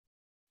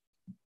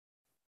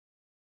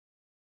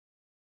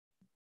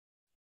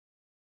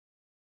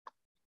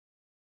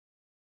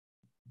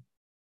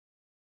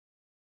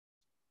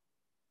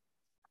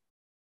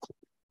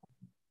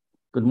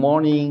Good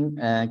morning,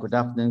 and good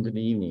afternoon, good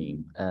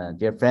evening.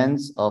 Dear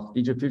friends of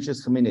Digital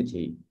Futures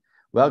community,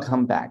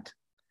 welcome back.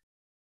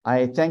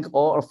 I thank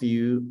all of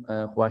you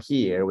who are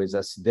here with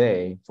us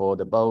today for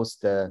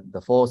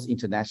the fourth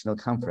International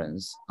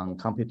Conference on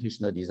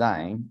Computational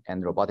Design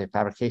and Robotic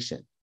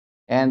Fabrication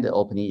and the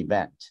opening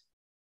event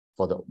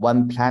for the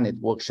One Planet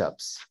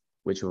workshops,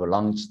 which will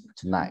launch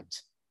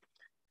tonight.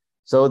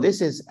 So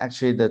this is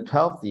actually the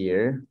 12th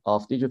year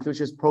of Digital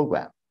Futures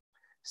program.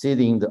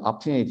 Seizing the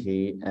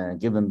opportunity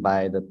given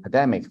by the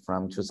pandemic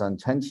from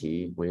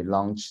 2020, we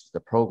launched the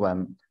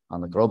program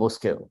on a global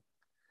scale,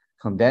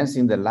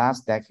 condensing the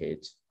last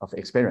decade of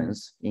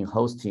experience in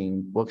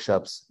hosting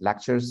workshops,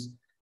 lectures,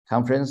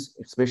 conference,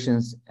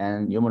 exhibitions,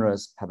 and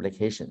numerous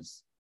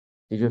publications.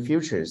 Digital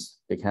Futures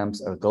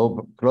becomes a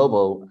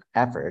global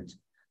effort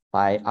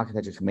by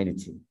architecture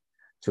community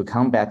to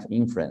combat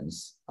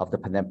influence of the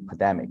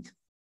pandemic.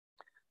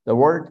 The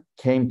world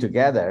came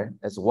together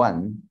as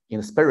one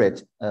in the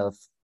spirit of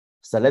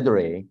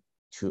solidarity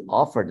to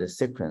offer the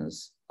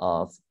sequence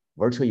of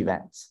virtual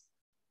events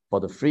for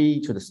the free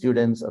to the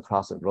students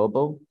across the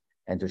globe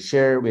and to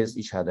share with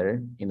each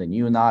other in the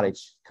new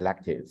knowledge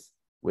collective,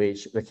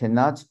 which we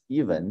cannot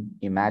even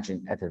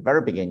imagine at the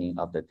very beginning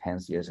of the 10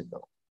 years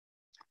ago.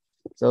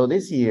 So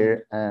this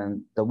year,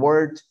 the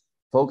world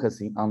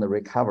focusing on the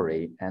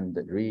recovery and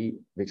the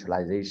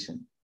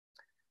revitalization.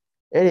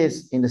 It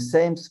is in the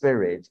same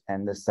spirit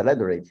and the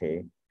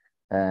solidarity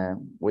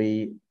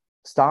we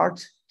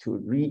start to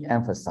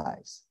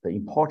re-emphasize the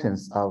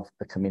importance of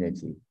the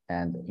community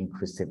and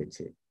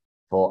inclusivity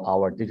for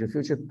our Digital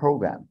Future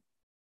program.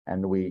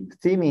 And we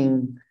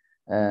theming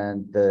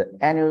the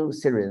annual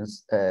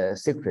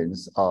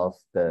sequence of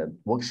the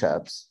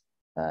workshops,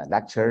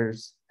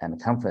 lectures, and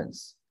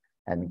conference,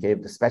 and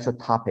gave the special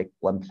topic,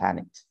 One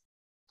Planet.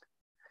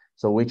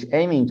 So which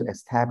aiming to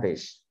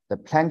establish the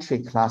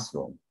planetary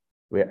classroom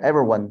where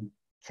everyone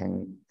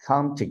can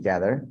come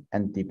together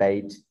and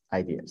debate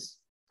ideas.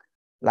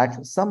 Like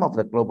some of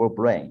the global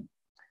brain.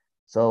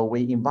 So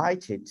we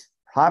invited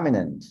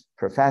prominent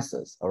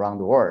professors around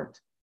the world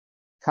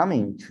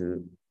coming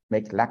to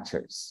make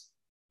lectures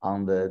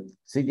on the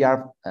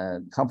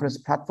CDRF conference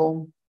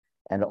platform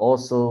and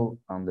also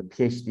on the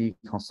PhD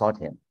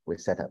consortium we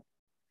set up,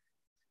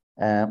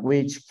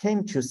 which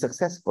came to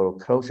successful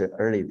closure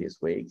early this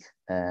week.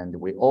 And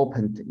we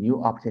opened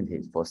new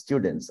opportunities for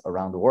students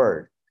around the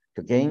world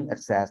to gain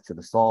access to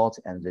the thought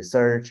and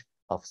research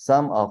of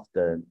some of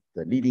the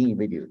leading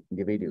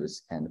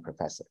individuals and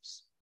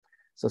professors.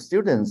 So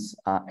students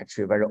are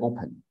actually very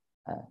open.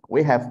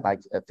 We have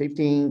like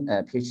 15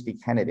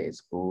 PhD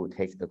candidates who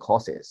take the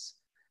courses.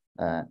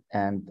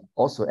 And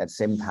also at the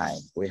same time,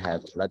 we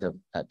have a lot of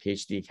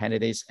PhD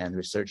candidates and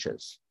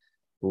researchers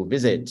who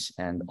visit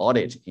and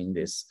audit in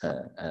this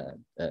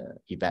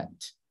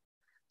event.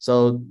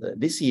 So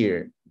this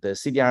year, the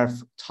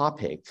CDRF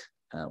topic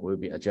will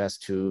be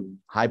addressed to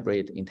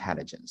hybrid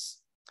intelligence.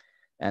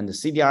 And the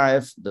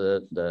CDRF,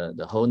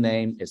 the whole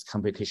name is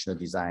Computational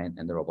Design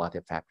and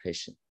Robotic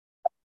Fabrication.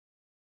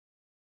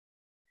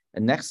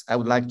 And next, I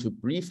would like to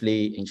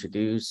briefly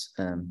introduce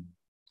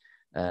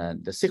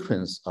the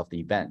sequence of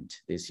the event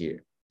this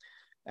year.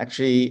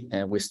 Actually,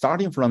 we're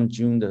starting from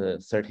June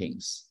the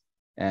 13th,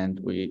 and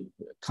we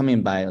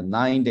coming by a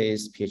 9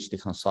 days PhD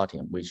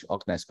consortium, which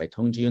organized by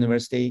Tongji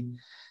University.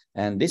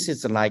 And this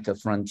is like a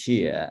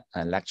frontier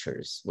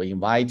lectures. We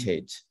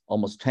invited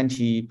almost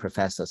 20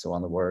 professors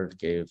around the world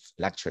give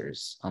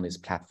lectures on this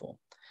platform.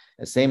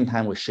 At the same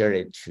time, we share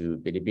it to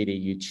Bilibili,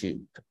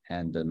 YouTube,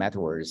 and the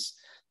Metaverse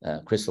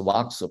Crystal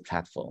Voxel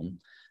platform,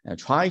 and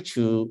try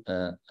to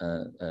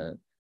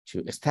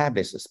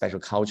establish a special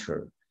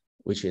culture,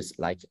 which is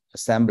like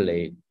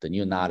assembly the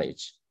new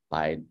knowledge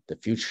by the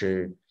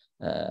future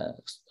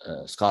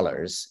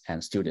scholars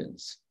and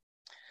students.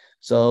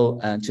 So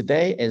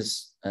today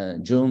is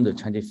June the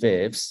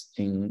 25th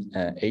in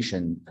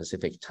Asian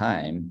Pacific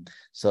time.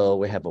 So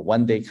we have a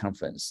one-day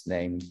conference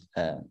named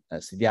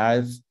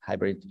CDRF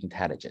Hybrid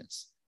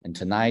Intelligence. And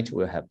tonight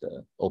we'll have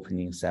the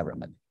opening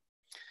ceremony.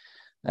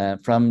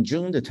 From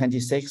June the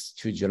 26th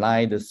to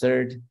July the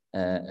 3rd,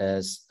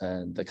 as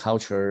the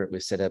culture we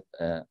set up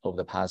over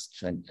the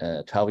past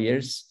 12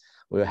 years,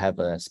 we'll have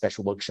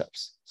special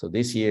workshops. So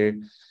this year,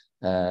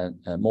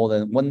 more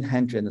than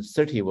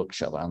 130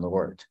 workshops around the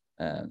world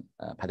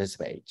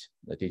participate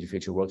the Digital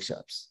Future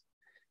workshops.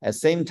 At the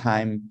same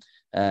time,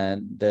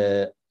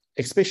 the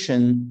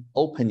exhibition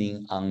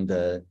opening on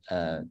the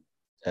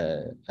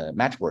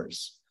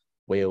Metaverse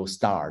will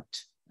start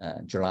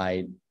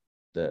July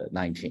the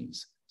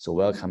 19th. So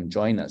welcome,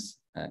 join us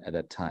at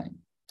that time.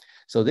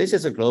 So this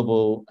is a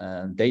global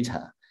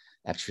data,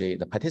 actually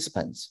the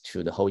participants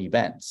to the whole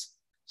events.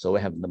 So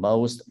we have the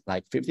most,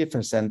 like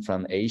 50%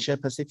 from Asia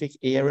Pacific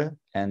area.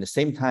 And at the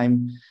same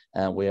time,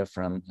 we are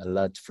from a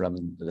lot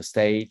from the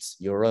States,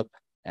 Europe,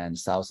 and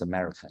South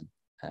America,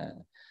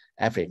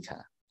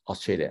 Africa,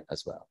 Australia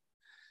as well.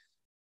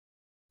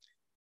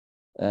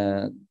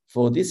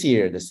 For this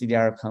year, the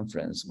CDRF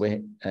conference,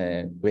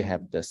 we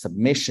have the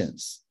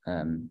submissions,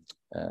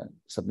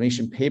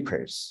 submission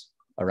papers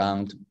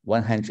around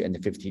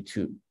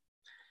 152.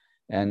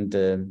 And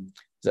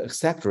the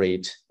accept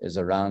rate is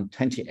around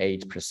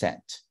 28%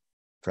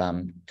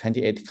 from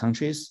 28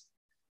 countries,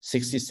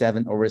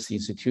 67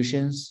 overseas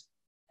institutions,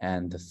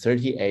 and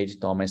 38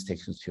 domestic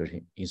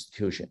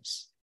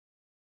institutions.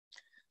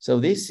 So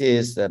this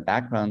is the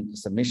background,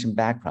 submission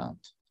background.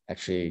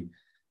 Actually,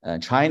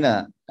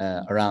 China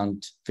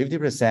around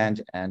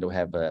 50%, and we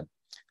have a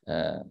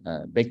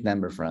big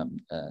number from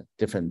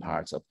different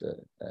parts of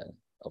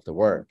the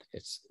world,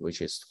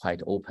 which is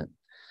quite open.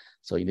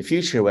 So in the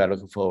future, we are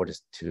looking forward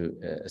to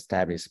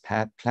establish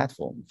a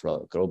platform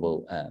for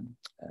global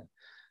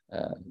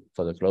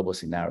the global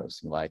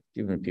scenarios, invite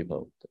different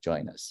people to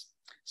join us.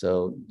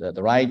 So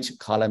the right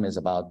column is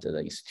about the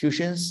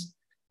institutions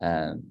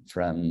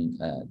from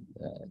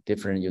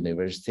different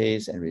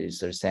universities and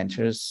research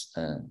centers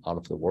all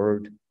over the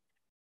world.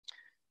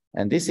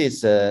 And this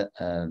is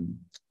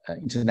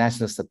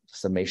international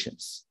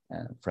submissions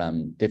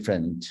from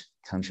different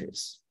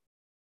countries.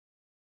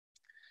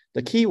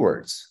 The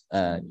keywords,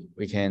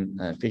 we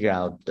can figure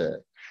out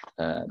the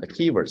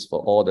keywords for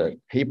all the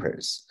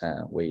papers.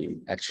 We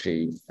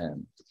actually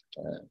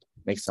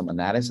make some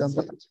analysis.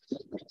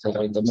 So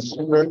the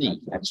machine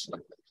learning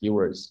actually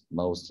keywords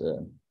most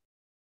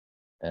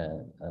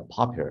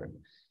popular,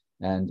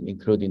 and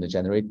including the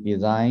generative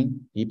design,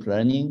 deep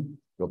learning,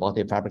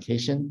 robotic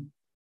fabrication,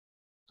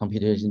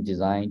 computation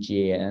design,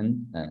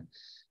 GAN,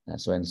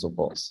 so on and so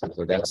forth.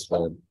 So that's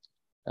the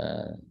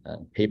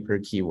paper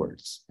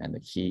keywords and the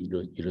key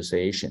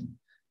illustration.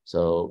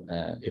 So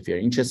if you're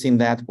interested in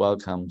that,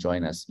 welcome,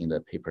 join us in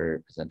the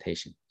paper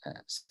presentation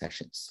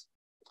sessions.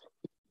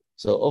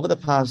 So over the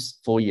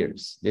past 4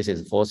 years, this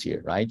is the 4th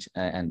year, right?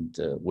 And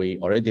we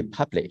already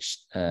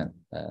published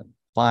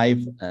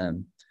 5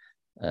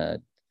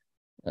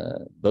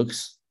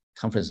 books,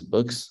 conference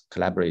books,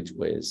 collaborate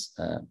with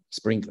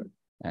Springer,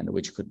 and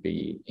which could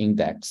be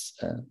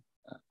indexed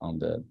on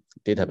the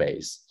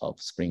database of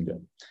Springer.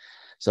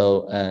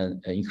 So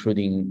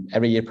including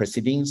every year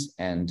proceedings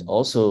and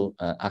also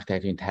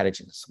architecture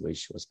intelligence,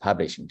 which was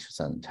published in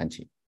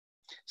 2020.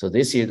 So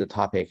this year, the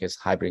topic is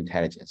hybrid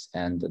intelligence,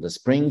 and the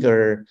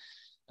Springer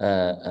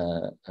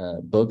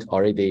book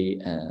already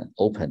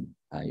open.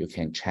 You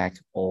can check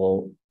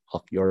all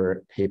of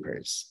your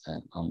papers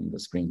on the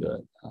Springer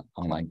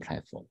online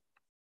platform.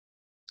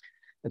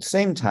 At the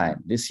same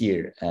time, this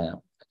year,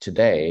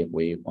 today,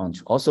 we want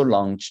to also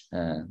launch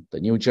the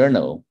new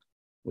journal,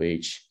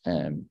 which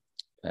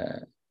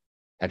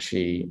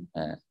actually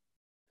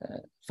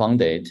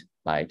funded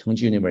by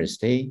Tongji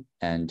University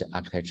and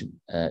Architecture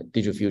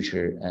Digital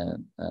Future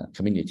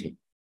community.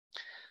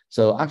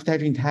 So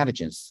architecture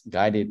intelligence,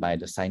 guided by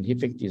the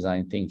scientific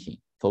design thinking,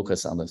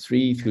 focus on the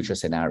 3 future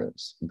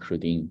scenarios,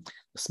 including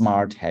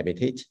smart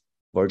habitat,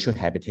 virtual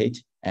habitat,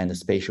 and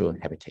spatial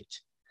habitat,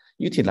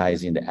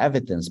 utilizing the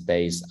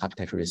evidence-based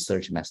architecture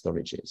research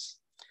methodologies.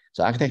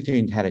 So architecture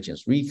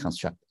intelligence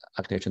reconstructs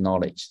architecture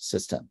knowledge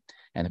system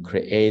and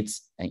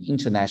creates an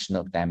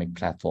international academic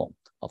platform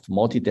of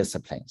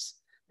multidisciplines,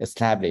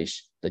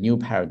 establish the new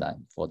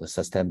paradigm for the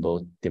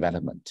sustainable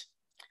development.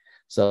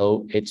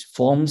 So it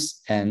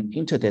forms an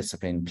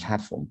interdisciplinary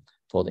platform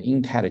for the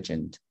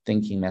intelligent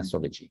thinking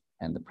methodology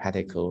and the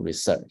practical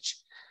research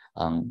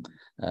on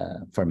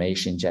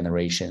formation,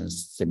 generation,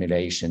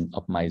 simulation,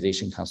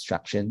 optimization,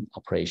 construction,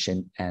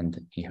 operation, and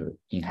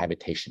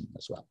inhabitation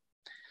as well.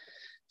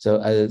 So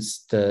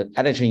as the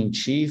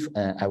editor-in-chief,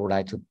 I would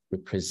like to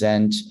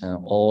represent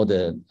all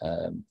the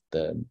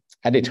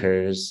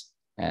editors,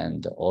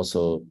 and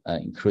also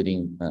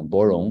including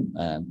Borong.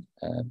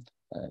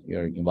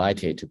 You're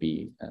invited to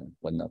be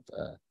one of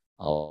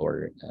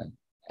our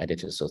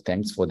editors. So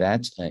thanks for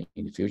that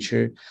in the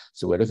future.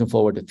 So we're looking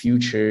forward to the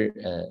future,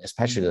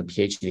 especially the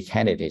PhD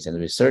candidates and the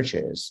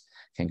researchers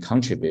can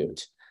contribute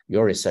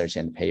your research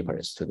and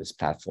papers to this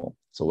platform.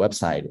 So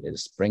website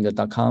is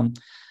springer.com.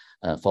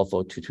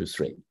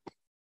 44223.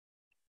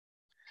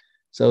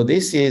 So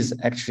this is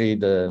actually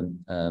the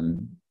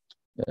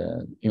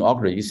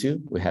inaugural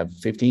issue. We have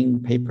 15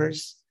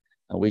 papers,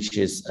 which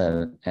is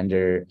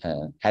under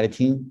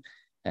editing,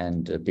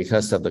 and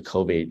because of the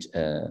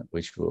COVID,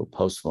 which will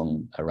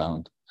postpone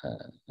around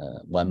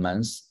 1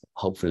 month,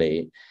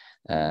 hopefully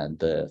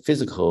the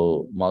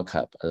physical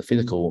mock-up, the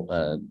physical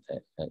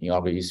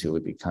inaugural issue will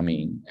be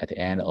coming at the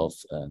end of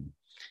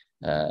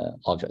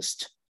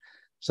August.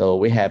 So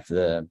we have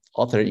the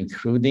author,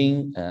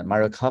 including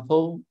Mario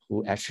Cappo,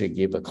 who actually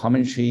gave a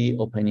commentary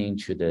opening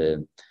to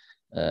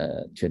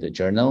the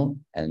journal,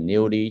 and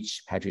Neil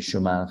Leach, Patrick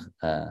Schumann,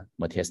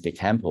 Matthias de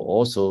Campo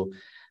also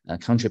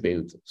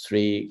contribute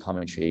 3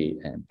 commentary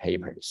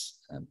papers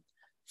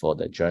for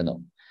the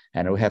journal.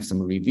 And we have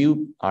some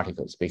review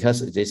articles,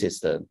 because this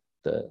is the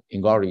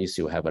inaugural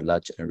issue, have a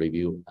lot of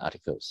review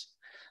articles,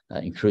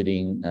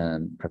 including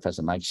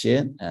Professor Mike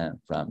Xie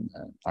from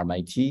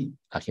RMIT,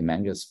 Aki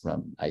Mangus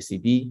from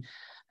ICD,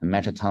 and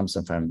Matt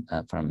Thompson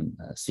from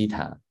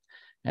CETA,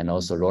 and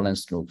also Roland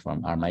Snoop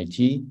from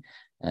RMIT,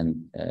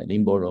 and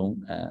Lin Borong,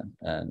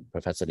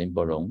 Professor Lin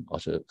Borong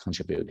also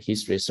contributed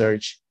his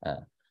research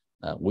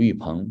Wu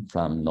Yupeng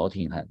from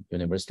Nottingham,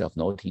 University of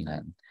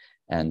Nottingham,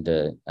 and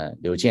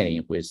Liu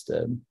Jianlin, who is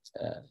the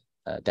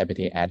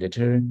deputy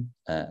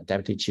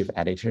chief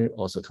editor,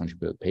 also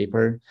contribute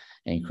paper,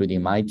 and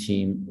including my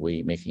team,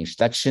 we make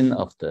introduction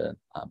of the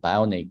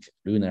bionic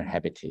lunar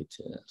habitat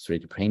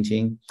 3D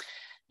printing,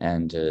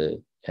 and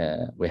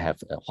we have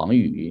Huang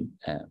Yu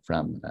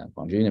from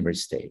Guangzhou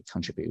University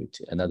contribute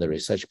another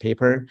research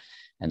paper,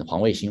 and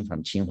Huang Weixing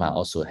from Tsinghua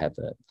also have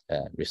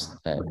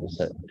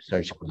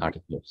research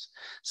articles.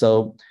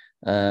 So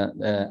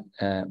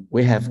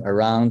we have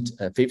around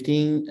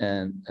 15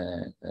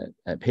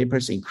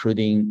 papers,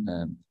 including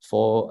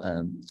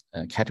 4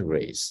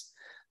 categories: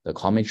 the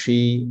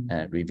commentary,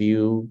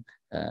 review,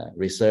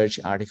 research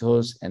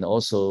articles, and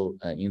also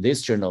in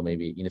this journal,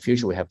 maybe in the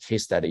future, we have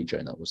case study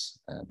journals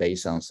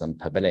based on some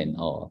pavilion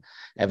or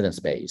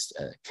evidence-based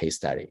case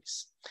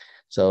studies.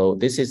 So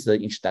this is the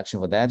introduction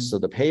for that. So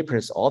the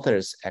paper's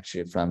authors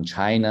actually from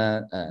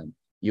China,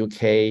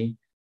 UK,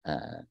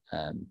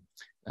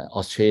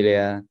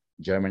 Australia,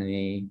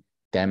 Germany,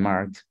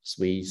 Denmark,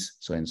 Swiss,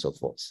 so on and so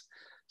forth.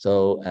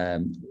 So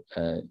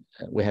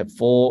we have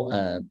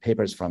 4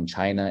 papers from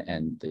China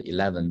and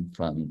 11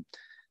 from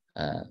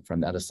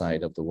the other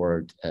side of the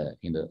world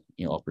in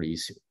open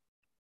issue.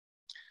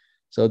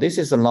 So this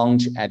is a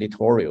launch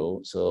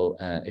editorial. So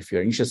if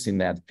you're interested in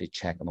that, please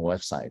check on the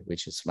website,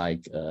 which is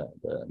like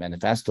the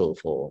manifesto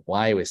for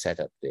why we set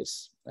up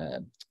this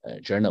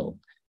journal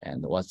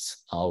and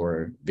what's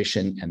our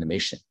vision and the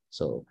mission.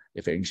 So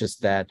if you're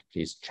interested in that,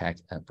 please check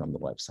from the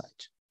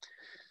website.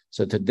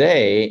 So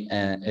today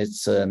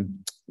it's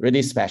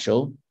really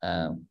special.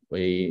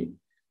 We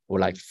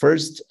would like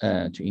first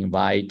to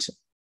invite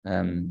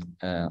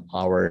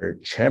our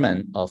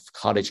chairman of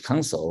College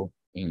Council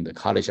in the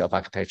College of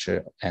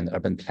Architecture and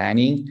Urban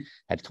Planning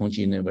at Tongji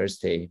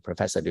University,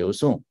 Professor Liu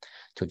Song,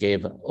 to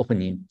give an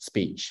opening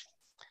speech.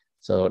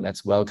 So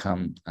let's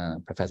welcome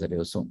Professor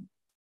Liu Song.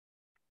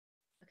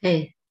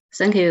 Okay,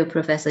 thank you,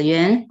 Professor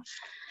Yuan.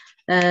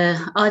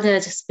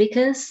 Honored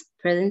speakers,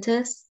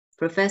 presenters,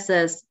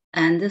 professors,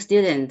 and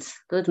students,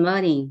 good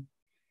morning.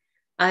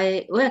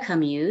 I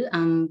welcome you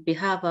on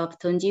behalf of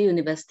Tongji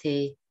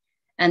University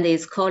and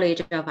its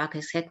College of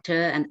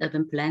Architecture and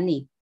Urban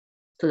Planning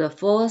to the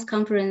 4th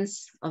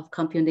Conference of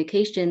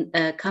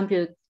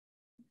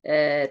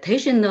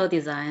Computational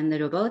Design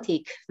and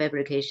Robotic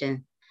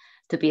Fabrication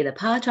to be the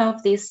part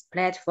of this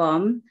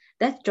platform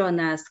that draws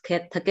us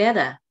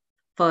together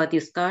for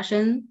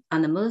discussion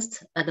on the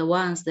most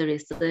advanced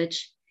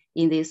research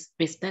in this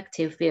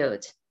respective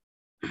field.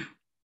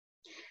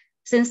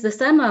 Since the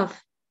summer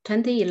of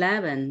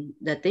 2011,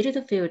 the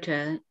Digital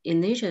Future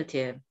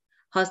Initiative,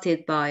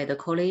 hosted by the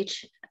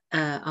College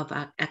of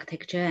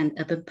Architecture and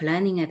Urban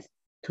Planning at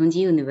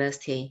Tongji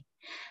University,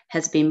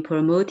 has been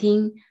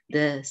promoting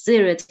the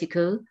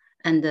theoretical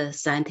and the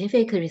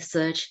scientific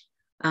research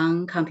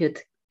on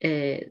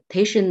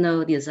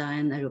computational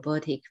design and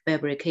robotic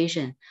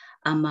fabrication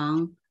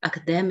among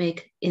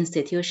academic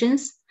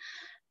institutions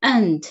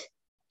and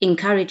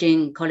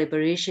encouraging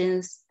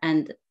collaborations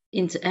and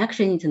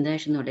interaction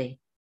internationally.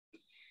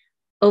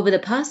 Over the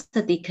past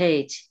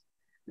decade,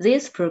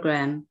 this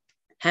program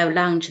has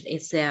launched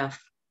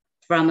itself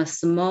from a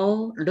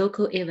small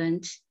local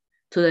event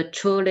to a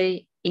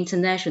truly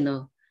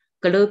international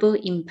global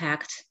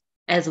impact,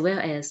 as well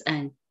as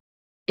an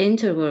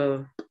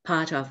integral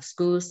part of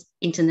schools'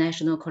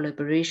 international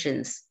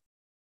collaborations.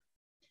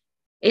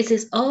 It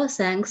is all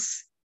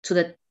thanks to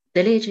the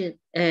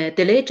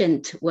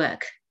diligent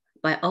work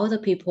by all the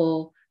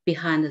people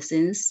behind the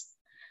scenes,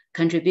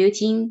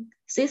 contributing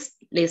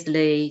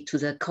ceaselessly to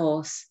the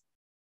cause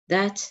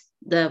that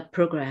the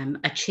program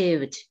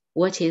achieved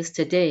what is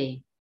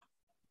today.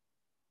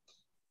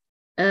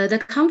 The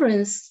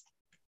conference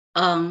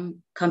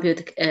on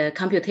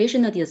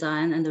computational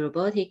design and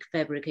robotic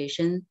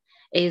fabrication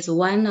is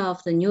one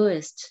of the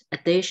newest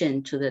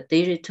additions to the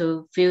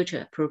Digital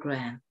Future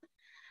program,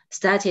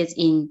 started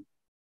in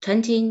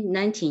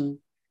 2019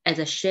 as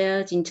a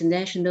shared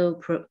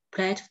international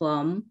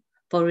platform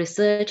for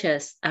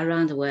researchers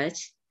around the world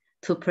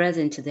to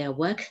present their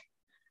work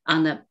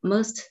on the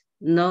most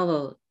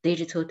novel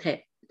digital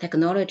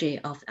technology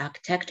of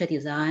architecture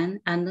design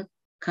and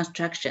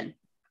construction.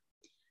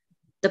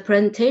 The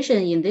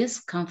presentation in this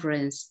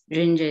conference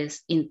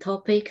ranges in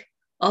topic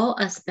all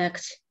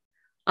aspects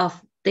of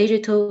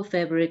digital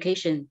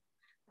fabrication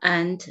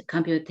and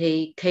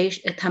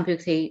computation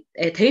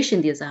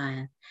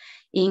design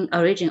in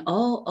origin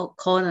all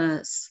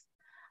corners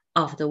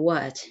of the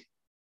world.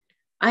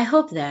 I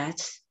hope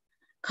that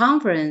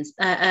conference,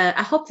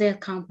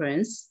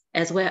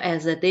 as well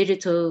as the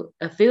Digital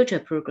Future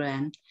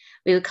program,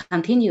 will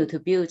continue to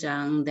build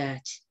on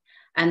that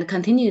and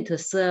continue to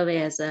serve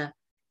as a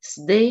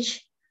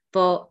stage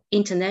for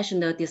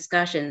international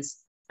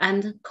discussions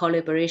and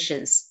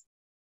collaborations.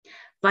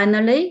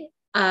 Finally,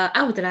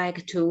 I would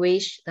like to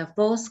wish the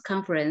 4th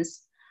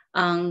Conference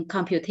on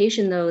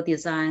Computational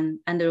Design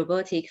and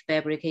Robotic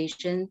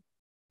Fabrication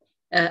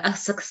a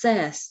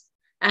success,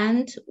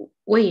 and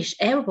wish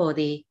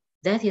everybody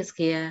that is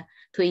here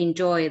to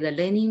enjoy the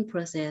learning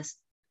process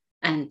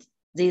and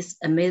these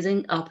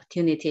amazing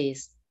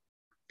opportunities.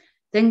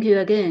 Thank you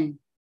again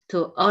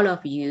to all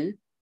of you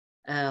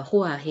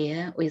who are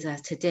here with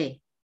us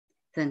today.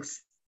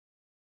 Thanks.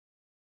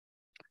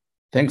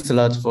 Thanks a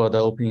lot for the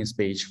opening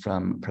speech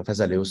from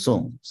Professor Liu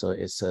Song. So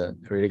it's a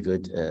really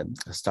good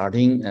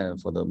starting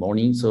for the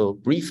morning. So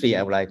briefly,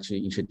 I would like to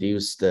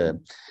introduce the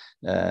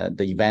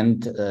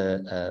event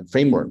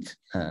framework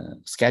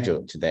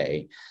schedule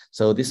today.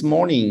 So this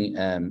morning,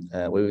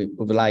 we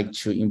would like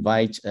to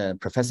invite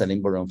Professor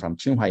Lin Borong from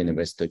Tsinghua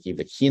University to give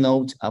the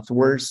keynote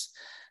afterwards,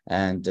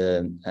 and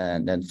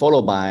then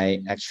followed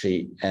by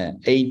actually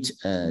 8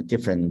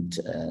 different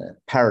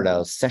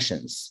parallel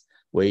sessions,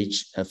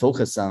 which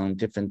focus on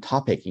different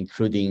topics,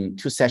 including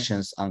 2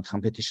 sessions on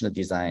computational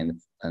design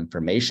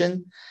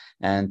information,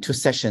 and 2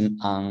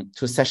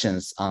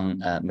 sessions on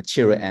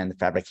material and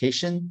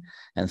fabrication,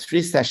 and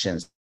 3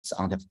 sessions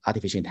on the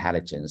artificial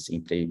intelligence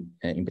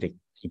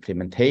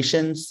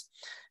implementations.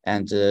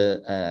 And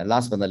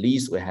last but not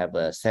least, we have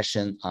a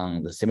session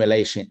on the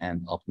simulation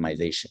and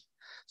optimization.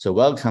 So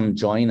welcome,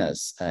 join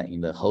us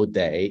in the whole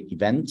day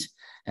event.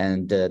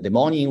 And the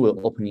morning will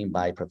opening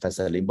by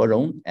Professor Lin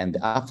Borong, and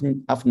the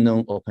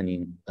afternoon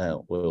opening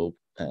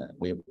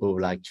we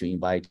would like to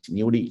invite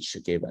New Li to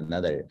give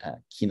another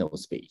keynote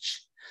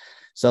speech.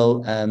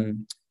 So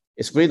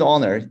it's a great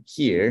honor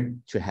here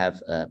to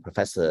have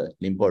Professor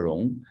Lin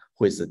Borong,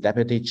 who is the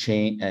Deputy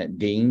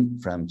Dean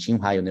from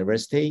Tsinghua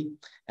University,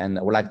 and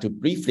I would like to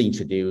briefly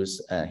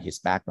introduce his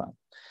background.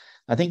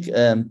 I think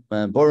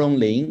Borong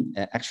Lin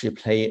actually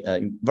play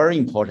a very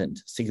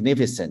important,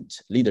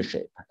 significant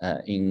leadership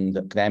in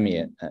the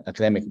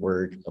academic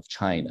world of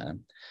China,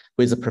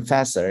 who is a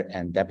professor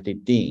and deputy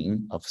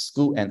dean of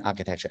school and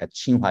architecture at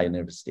Tsinghua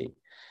University,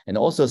 and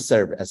also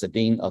served as the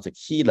dean of the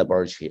key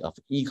laboratory of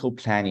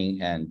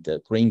eco-planning and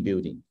green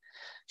building,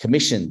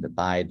 commissioned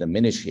by the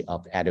Ministry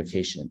of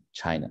Education,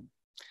 China,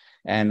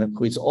 and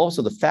who is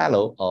also the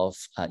fellow of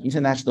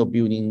International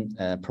Building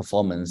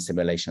Performance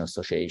Simulation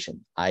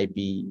Association,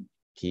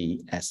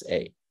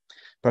 IBPSA.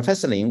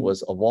 Professor Lin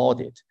was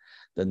awarded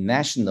the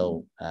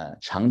National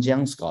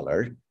Changjiang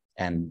Scholar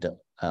and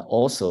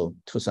also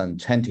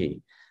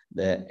 2020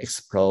 the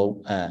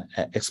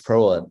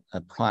Explorer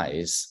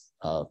Prize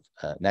of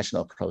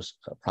National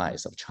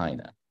Prize of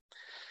China.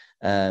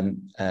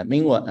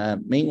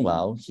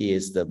 Meanwhile, he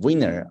is the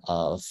winner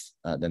of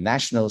the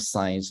National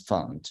Science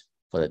Fund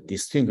for the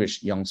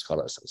Distinguished Young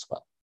Scholars as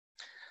well.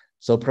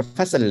 So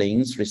Professor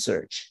Lin's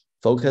research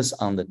focused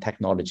on the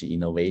technology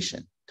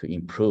innovation to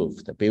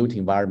improve the built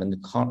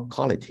environment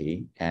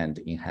quality and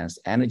enhance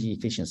energy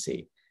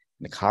efficiency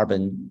and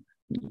carbon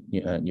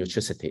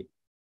neutrality.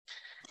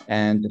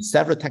 And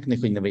several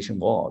technical innovation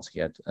awards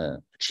he had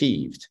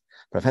achieved.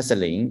 Professor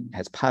Lin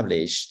has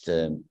published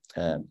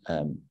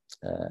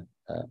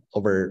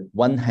over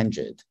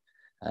 100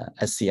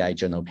 SCI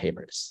journal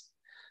papers,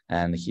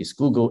 and his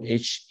Google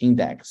H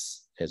index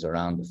is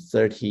around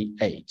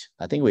 38,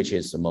 I think, which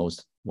is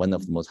one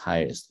of the most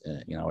highest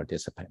in our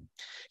discipline.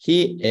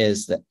 He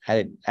is the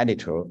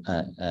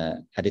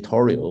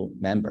editorial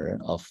member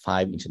of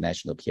 5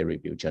 international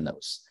peer-reviewed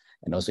journals,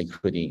 and also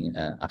including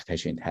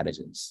Artificial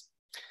Intelligence.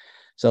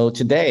 So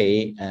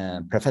today,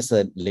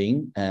 Professor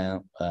Lin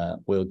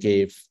will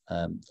give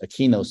a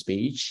keynote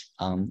speech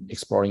on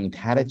exploring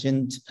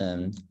intelligent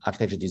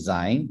architecture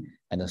design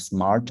and a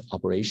smart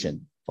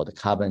operation for the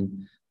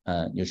carbon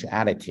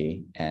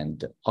neutrality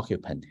and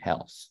occupant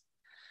health.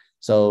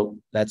 So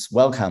let's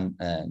welcome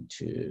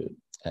to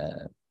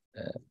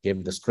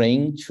give the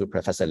screen to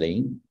Professor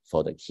Lin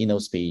for the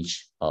keynote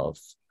speech of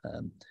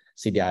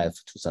CDRF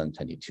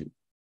 2022.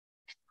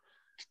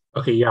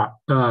 Okay, yeah.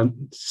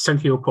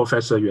 Thank you,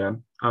 Professor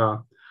Yuan,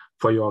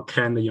 for your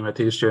kind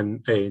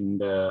invitation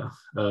and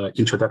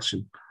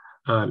introduction.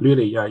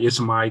 Really, it's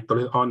my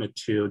great honor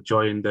to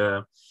join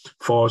the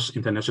 4th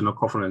International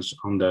Conference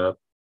on the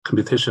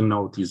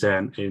Computational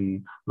Design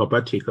in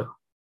Robotic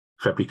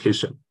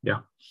Fabrication.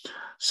 Yeah.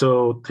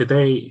 So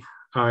today,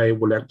 I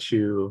would like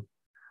to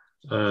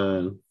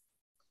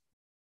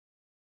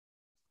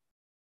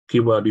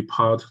give a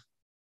report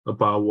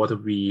about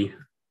what we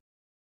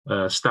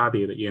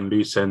studied in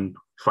recent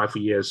 5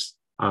 years,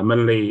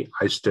 mainly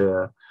as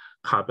the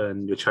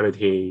carbon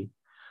neutrality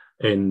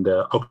and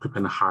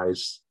occupant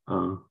health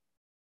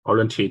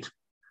oriented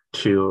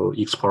to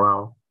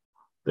explore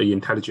the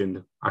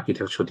intelligent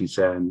architectural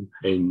design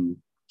and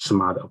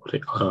smart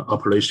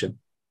operation.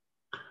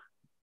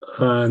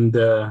 And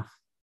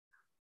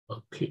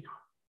okay.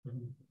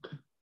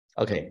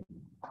 Okay,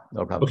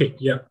 no problem. Okay,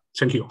 yeah,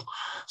 thank you.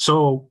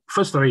 So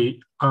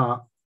firstly,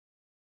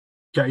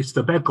 it's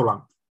the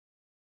background.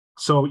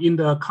 So in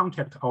the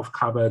context of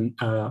carbon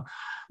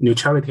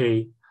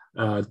neutrality,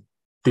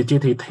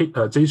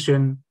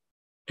 digitization,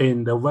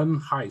 and the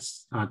one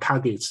health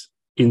targets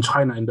in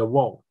China and the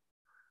world,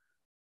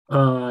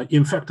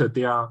 in fact,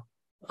 they are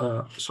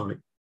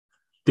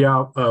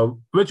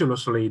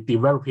vigorously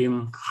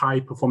developing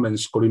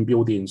high-performance green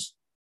buildings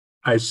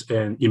as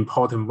an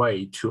important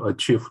way to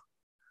achieve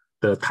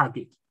the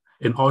target.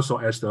 and also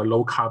as the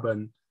low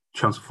carbon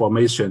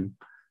transformation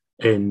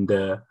and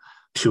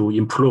to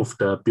improve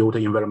the built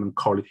environment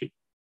quality.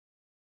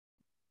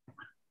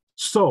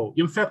 So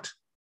in fact,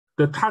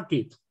 the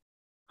target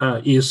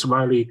is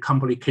very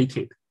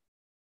complicated.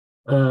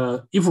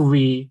 If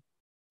we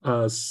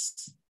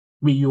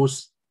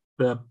use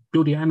the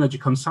building energy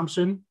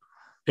consumption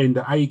and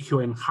the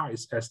IEQ and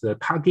height as the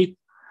target,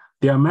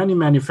 there are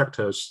many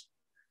factors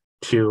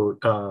to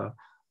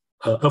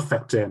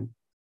affect them,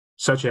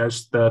 such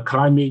as the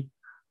climate,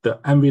 the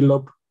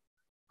envelope,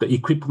 the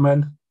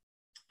equipment,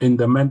 and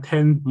the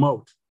maintained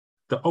mode,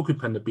 the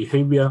occupant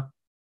behavior,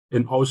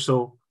 and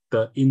also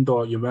the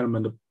indoor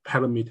environment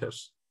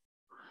parameters.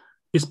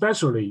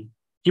 Especially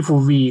if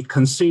we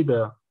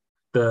consider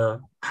the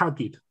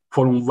target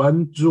from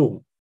one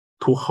room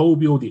to whole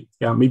building,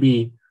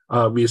 maybe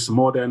with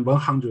more than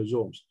 100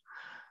 rooms,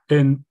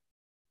 and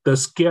the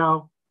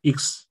scale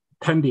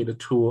extended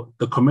to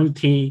the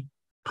community,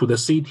 to the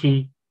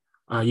city,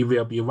 it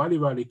will be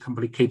very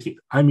complicated.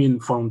 I mean,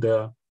 from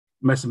the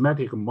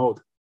mathematical mode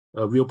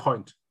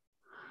viewpoint.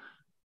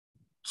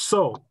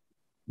 So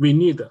we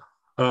need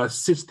a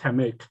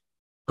systemic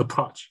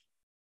approach.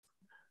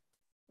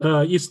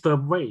 It's the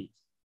way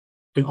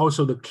and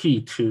also the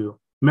key to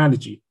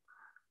manage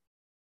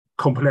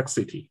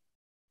complexity.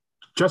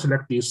 Just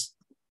like this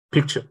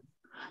picture.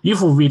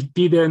 If we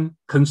didn't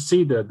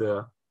consider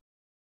the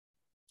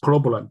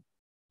problem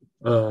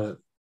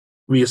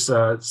with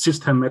a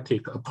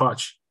systematic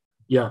approach,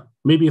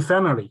 maybe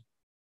finally,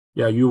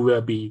 you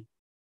will be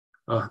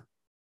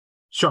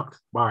shocked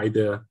by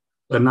the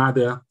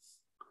another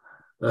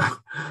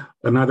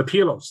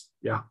pillars,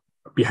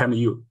 behind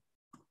you.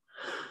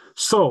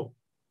 So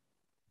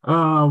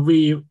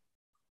we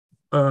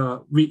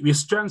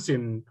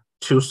strengthen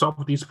to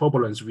solve these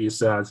problems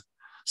with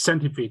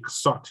scientific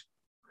thought,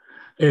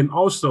 and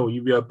also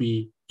it will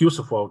be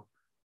useful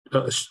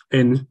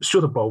and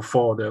suitable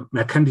for the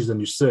mechanism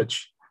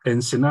research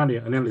and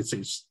scenario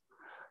analysis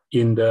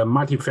in the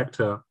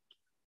multi-factor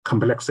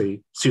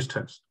complexity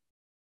systems.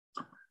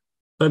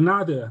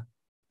 Another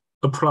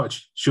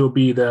approach should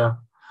be the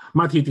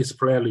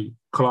multidisciplinary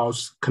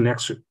close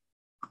connection.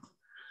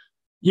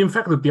 In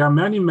fact, there are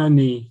many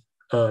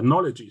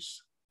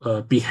knowledges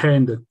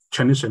behind the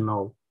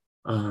traditional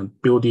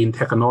building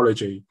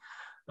technology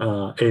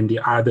and the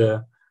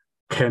other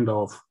kind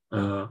of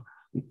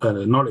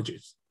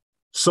knowledges.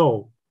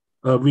 So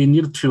we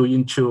need to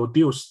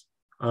introduce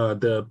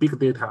the big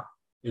data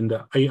in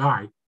the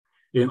AI,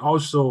 and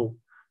also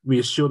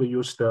we should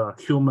use the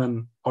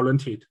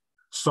human-oriented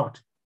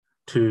thought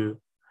to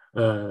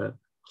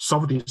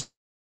solve this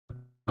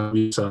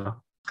with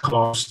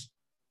close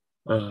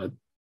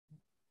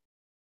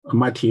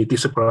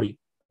multidisciplinary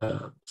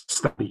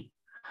study.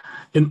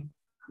 And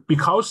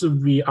because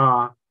we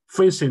are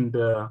facing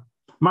the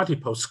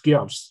multiple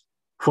scales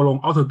from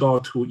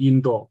outdoor to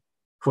indoor,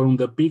 from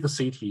the big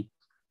city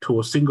to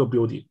a single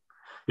building,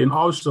 and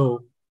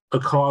also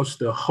across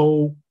the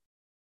whole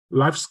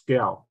life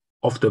scale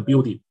of the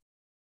building.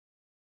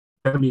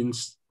 That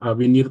means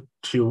we need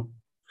to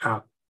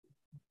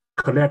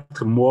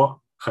collect more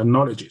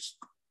knowledge.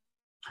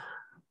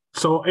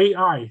 So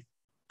AI,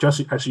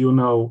 just as you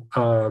know,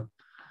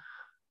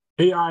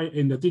 AI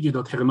and the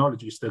digital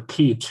technology is the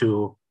key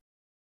to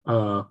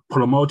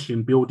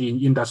promoting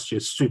building industry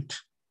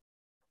shift.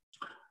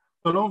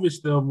 Along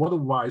with the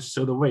worldwide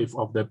third wave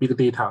of the big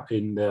data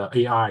in the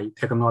AI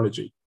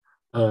technology,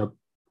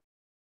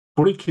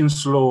 breaking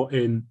through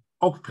and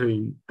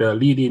occupying the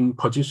leading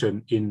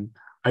position in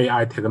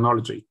AI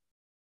technology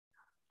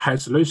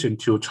has relation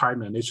to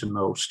China's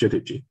national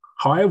strategy.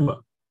 However,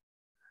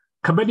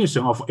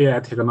 combination of AI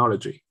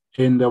technology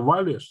in the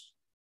various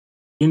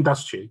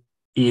industry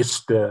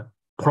is the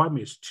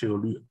promise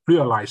to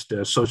realize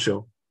the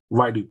social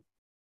value.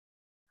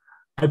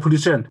 I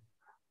present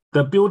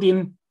the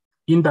building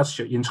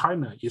industry in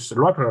China is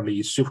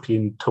rapidly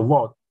shifting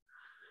toward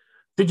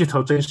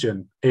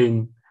digitalization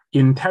and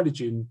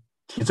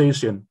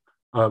intelligentization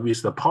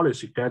with the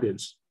policy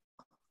guidance.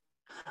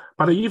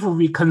 But if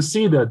we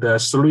consider the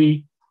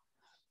three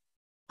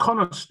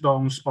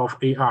cornerstones of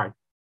AI,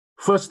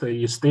 first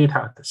is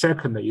data,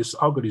 second is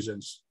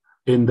algorithms,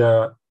 and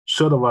the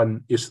third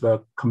one is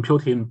the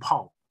computing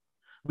power.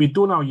 We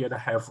do not yet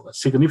have a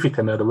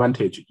significant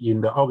advantage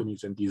in the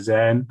organism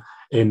design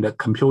and the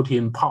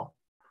computing power.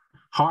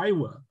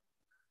 However,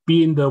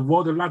 being the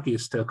world's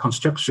largest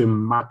construction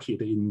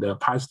market in the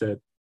past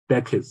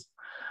decades,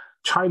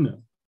 China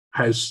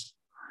has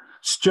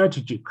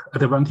strategic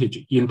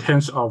advantage in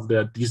terms of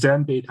the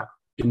design data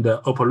and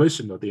the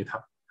operational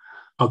data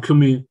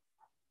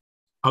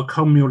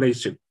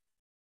accumulation.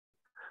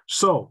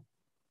 So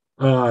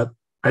I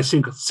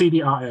think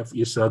CDRF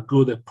is a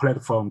good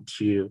platform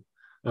to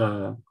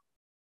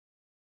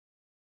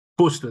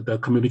boost the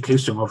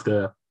communication of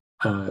the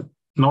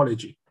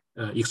knowledge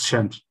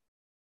exchange.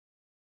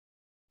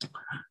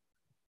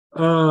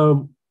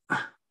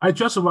 I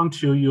just want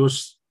to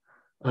use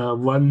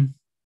one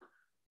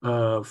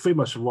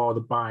famous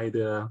word by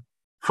the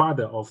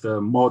father of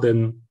the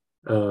modern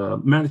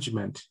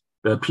management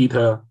the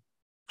Peter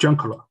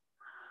Drucker.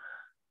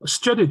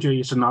 Strategy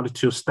is not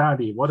to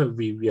study what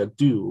we will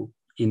do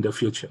in the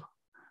future,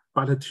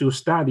 but to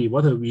study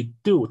what we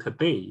do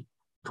today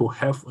to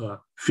have a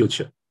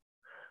future.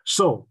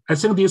 So I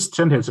think this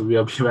sentence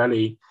will be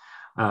very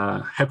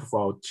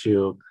helpful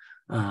to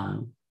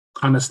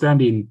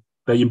understanding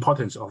the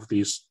importance of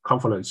this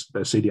conference, the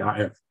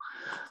CDRF.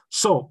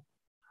 So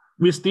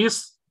with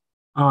these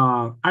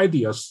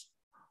ideas,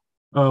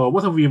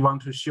 what we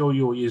want to show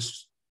you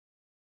is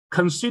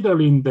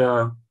considering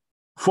the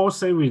 4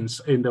 savings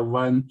and the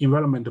 1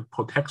 environmental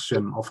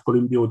protection of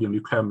green building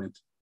requirement.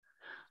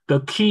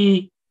 The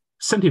key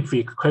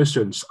scientific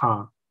questions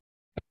are,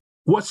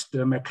 what's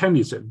the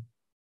mechanism,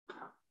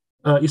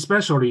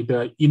 especially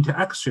the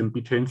interaction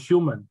between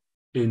human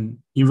and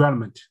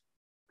environment?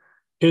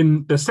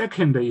 And the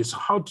second is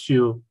how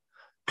to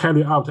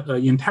carry out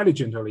an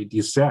intelligently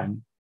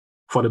design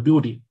for the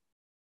building.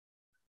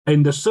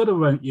 And the third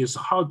one is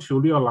how to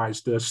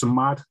realize the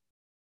smart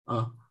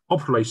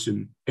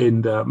operation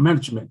and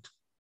management.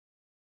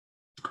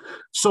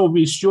 So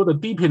we should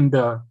deepen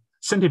the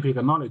scientific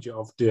knowledge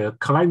of the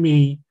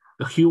climate,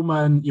 the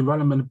human,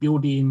 environment,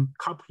 building,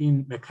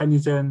 coupling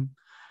mechanism,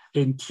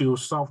 and to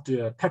solve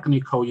the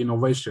technical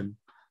innovation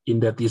in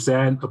the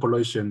design,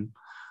 operation,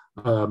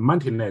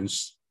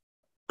 maintenance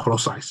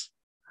process.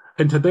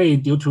 And today,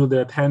 due to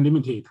the time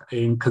limited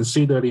and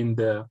considering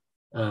the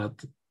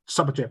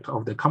subject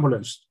of the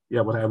conference,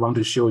 what I want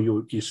to show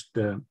you is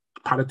the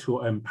part 2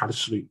 and part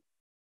 3.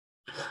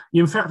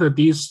 In fact,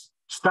 this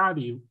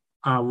study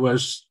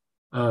was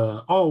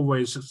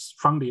always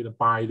funded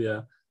by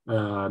the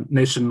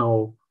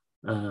national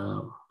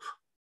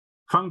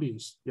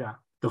fundings.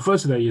 The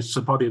first is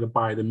supported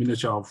by the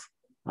Ministry of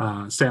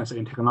Science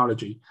and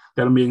Technology.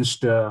 That means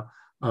the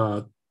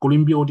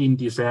green building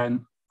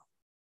design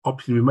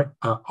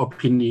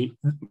optimization,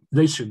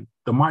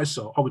 the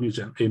MISO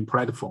organism and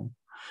platform.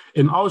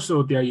 And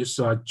also there is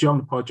a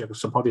joint project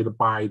supported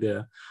by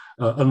the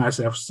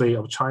NSFC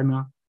of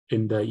China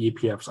and the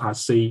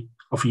EPFRC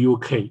of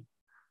UK.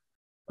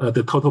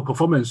 The total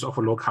performance of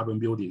low carbon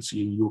buildings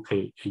in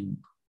UK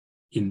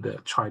in the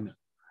China.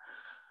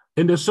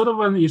 And the third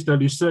one is the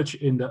research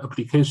in the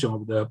application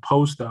of the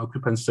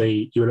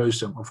post-occupancy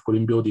evaluation of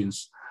green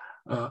buildings,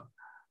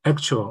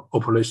 actual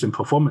operation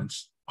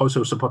performance,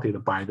 also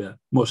supported by the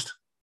MOST.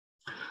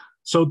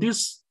 So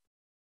these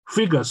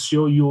figures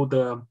show you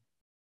the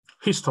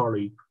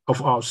history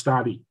of our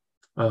study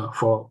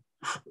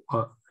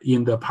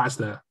in the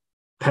past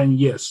 10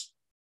 years.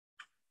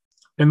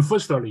 And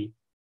firstly,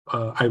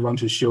 I want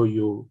to show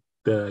you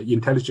the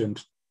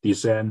intelligent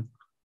design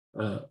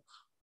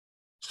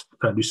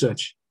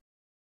research.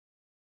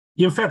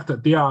 In fact,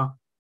 there are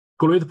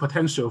great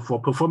potential for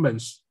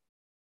performance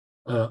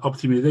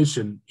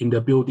optimization in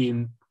the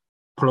building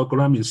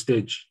programming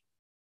stage,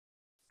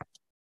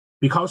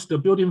 because the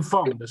building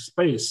form, the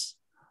space,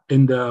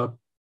 and the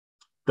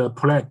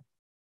plan,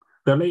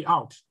 the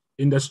layout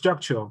in the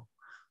structure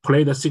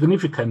played a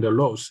significant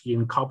roles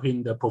in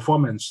copying the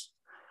performance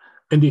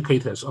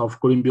indicators of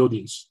green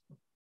buildings.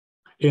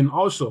 And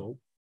also,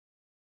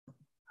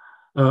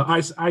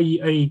 as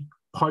IEA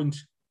point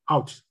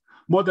out,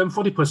 more than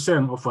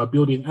 40% of our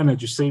building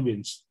energy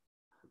savings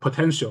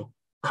potential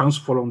comes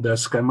from the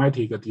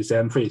schematic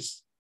design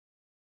phase.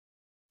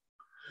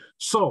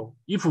 So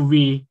if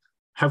we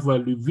have a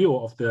review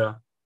of the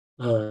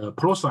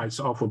process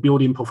of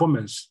building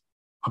performance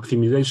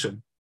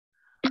optimization,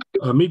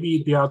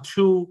 maybe there are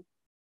 2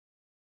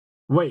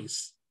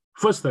 ways.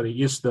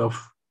 Firstly is the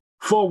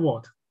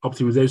forward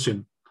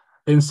optimization,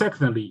 and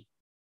secondly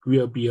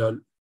will be a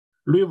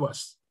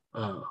reverse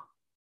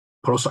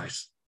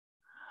process.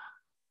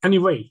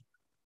 Anyway,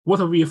 what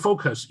we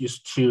focus is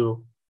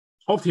to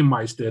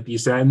optimize the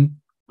design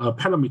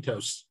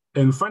parameters,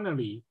 and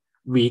finally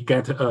we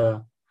get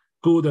a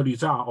good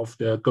result of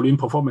the green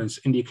performance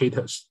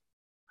indicators.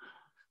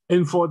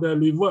 And for the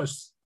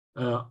reverse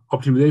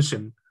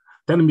optimization,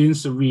 that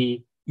means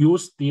we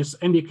use these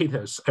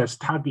indicators as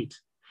target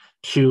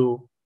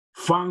to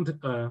find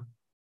a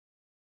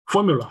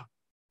formula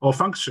or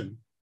function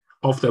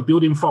of the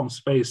building form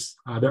space,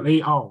 the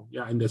layout,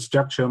 and the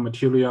structure,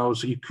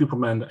 materials,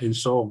 equipment, and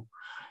so on,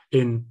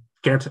 and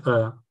get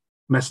a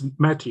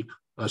mathematic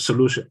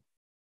solution.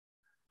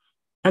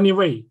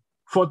 Anyway,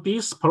 for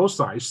this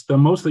process, the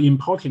most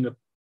important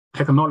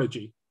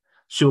technology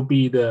should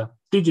be the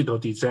digital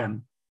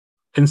design,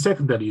 and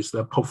secondly is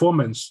the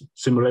performance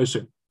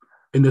simulation,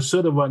 and the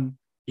third one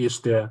is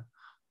the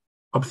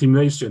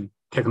optimization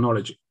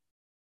technology.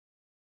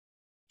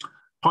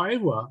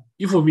 However,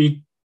 if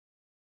we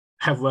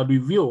have a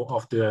review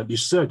of the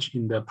research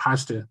in the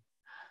past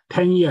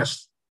 10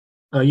 years,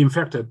 in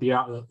fact, there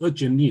are an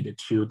urgent need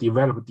to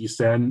develop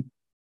design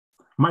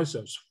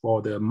methods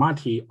for the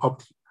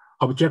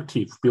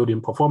multi-objective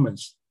building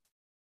performance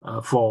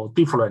for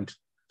different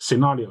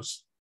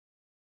scenarios.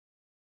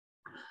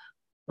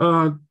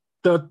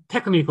 The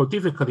technical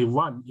difficulty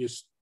one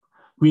is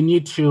we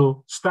need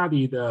to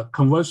study the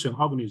conversion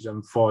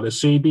algorithm for the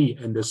 3D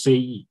and the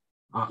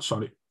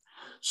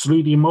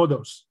 3D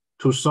models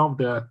to solve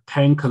the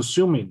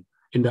time-consuming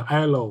in the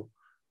ILO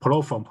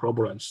platform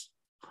problems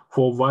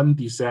for one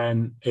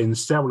design and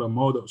several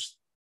models.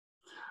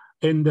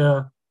 And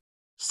the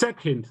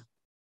second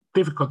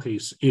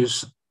difficulties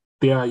is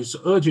there is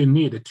urgent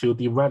need to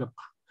develop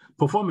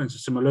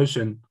performance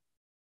simulation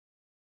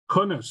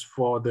kernels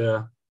for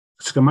the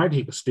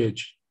schematic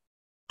stage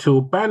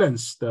to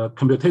balance the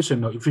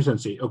computational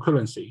efficiency,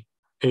 accuracy,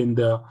 and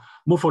the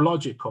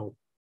morphological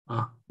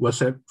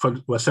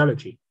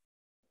versatility.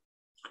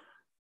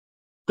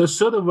 The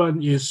third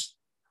one is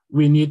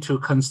we need to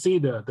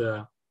consider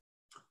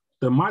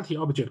the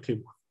multi-objective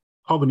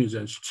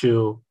organisms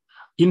to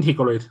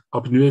integrate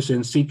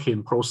optimization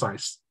seeking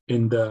process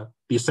in the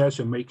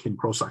decision-making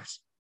process.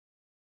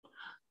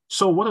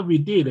 So what we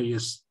did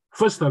is,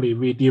 firstly,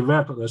 we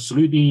developed a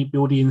 3D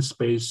building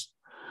space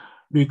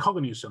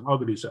recognition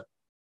algorithm.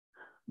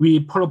 We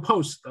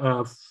proposed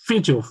a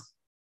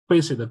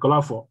feature-based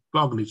graph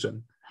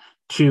algorithm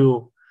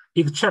to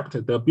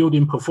extract the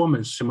building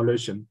performance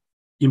simulation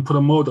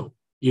input model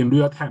in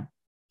real time.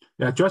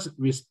 Just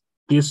with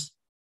this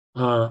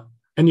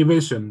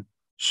animation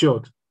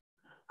showed,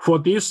 for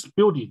this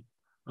building,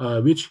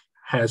 which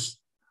has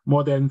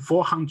more than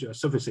 400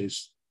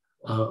 surfaces,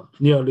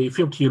 nearly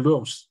 50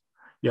 rooms,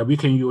 we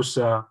can use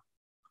a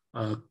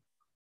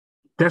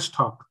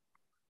desktop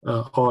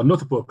or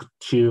notebook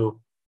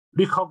to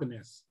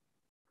recognize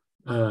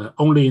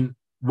only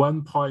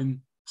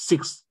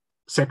 1.6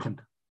 seconds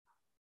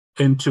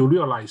and to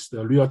realize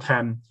the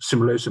real-time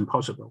simulation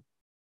possible.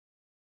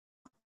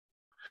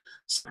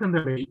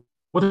 Secondly,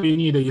 what we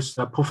need is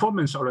a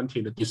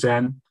performance-oriented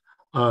design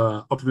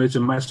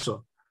optimization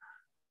method.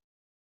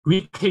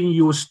 We can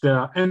use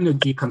the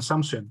energy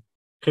consumption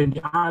and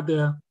the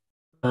other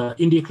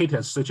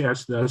indicators such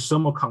as the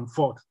thermal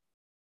comfort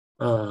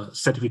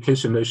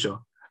certification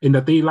ratio in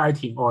the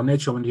daylighting or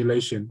natural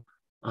ventilation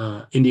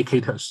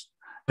indicators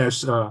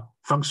as a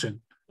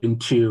function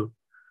to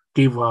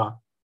give a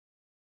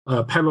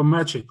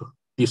parametric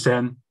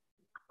design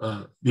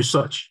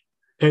research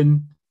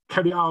and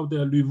carry out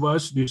the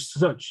reverse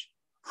research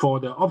for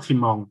the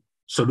optimum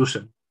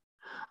solution.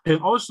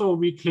 And also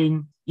we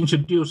can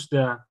introduce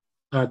the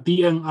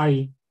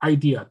DNA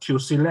idea to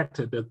select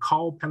the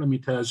core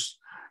parameters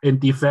and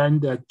define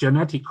the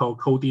genetic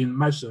coding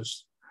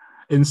methods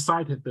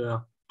inside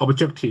the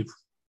objective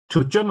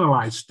to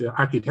generalize the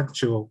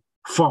architectural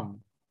form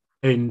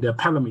and the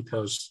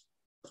parameters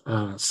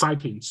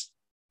sightings.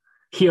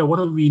 Here,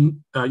 what we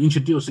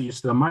introduce is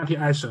the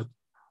multi-asset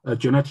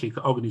genetic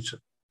organism.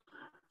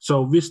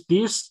 So with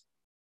this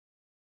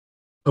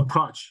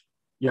approach,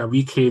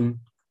 we can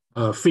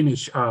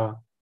finish a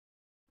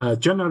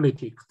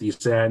generative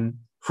design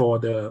for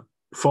the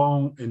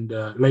form and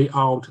the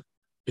layout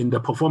in the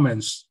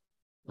performance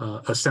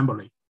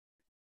assembly.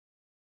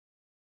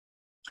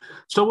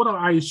 So what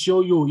I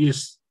show you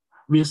is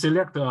we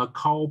select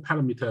core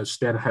parameters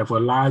that have a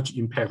large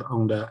impact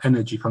on the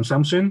energy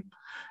consumption,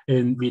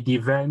 and we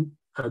define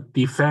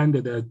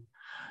the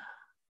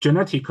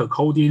genetic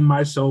coding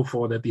method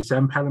for the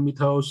design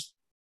parameters.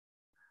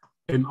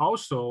 And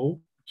also,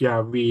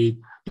 we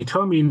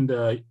determine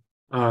the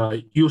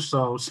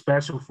user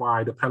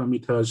specified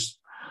parameters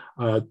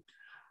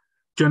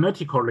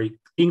genetically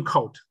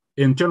encode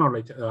and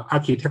generate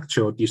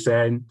architectural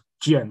design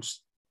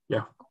genes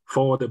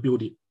for the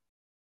building.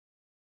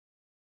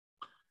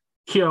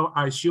 Here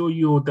I show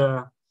you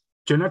the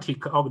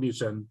genetic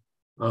organism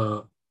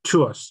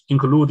tools,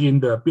 including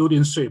the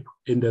building shape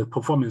and the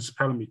performance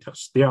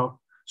parameters. There are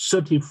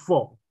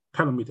 34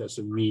 parameters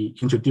we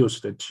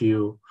introduced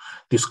to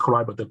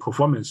describe the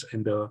performance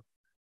and the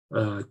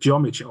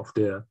geometry of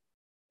the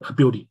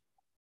building.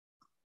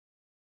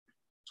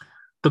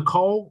 The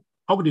core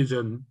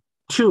organism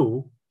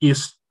tool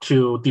is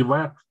to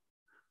develop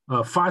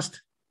a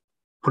fast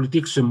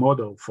prediction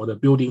model for the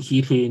building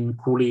heating,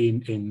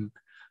 cooling, and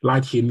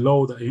lighting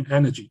load and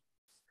energy.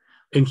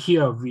 And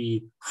here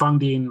we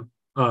founding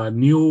a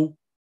new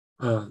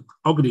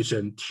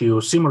algorithm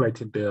to simulate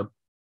the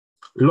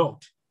load.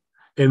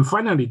 And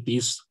finally,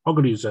 this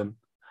algorithm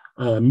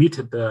meet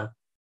the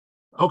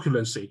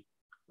accuracy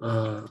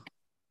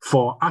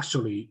for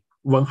actually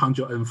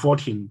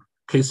 114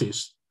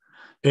 cases,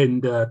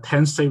 and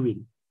time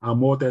saving are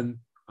more than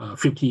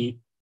 50%.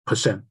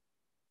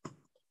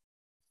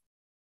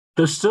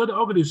 The third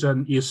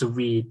algorithm is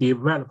we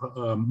develop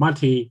a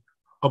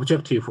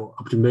multi-objective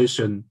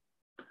optimization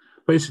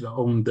based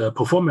on the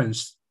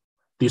performance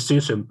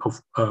decision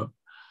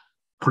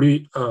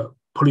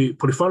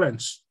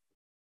preference.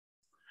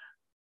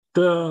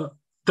 The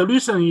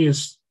reason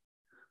is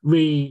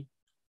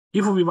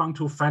if we want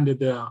to find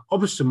the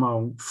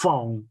optimal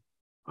form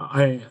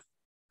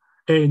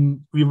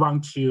and we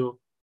want to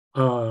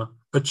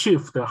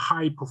achieve the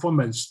high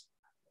performance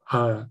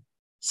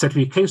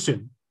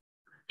certification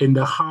in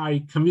the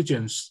high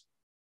convergence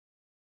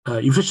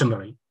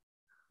efficiently,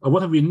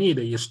 what we need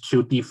is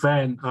to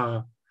define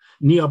a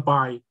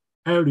nearby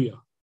area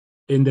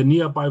in the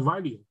nearby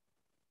value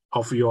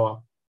of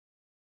your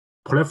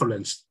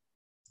preference.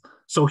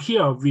 So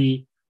here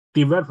we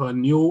develop a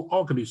new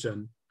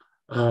algorithm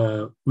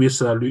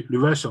with a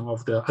reversion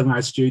of the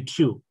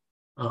NSJ2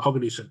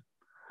 organism.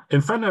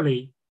 And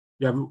finally,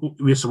 yeah,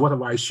 with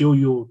what I show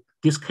you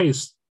this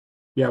case,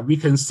 yeah, we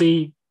can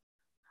see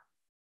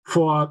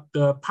for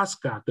the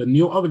Pascal, the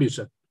new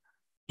organism,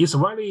 is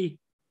very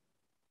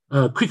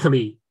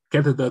quickly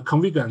get the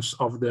convergence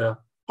of the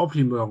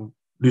optimum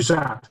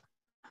result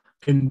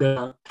in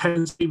the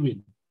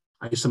 10-7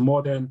 is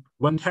more than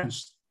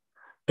 1/10,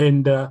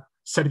 and the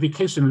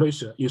certification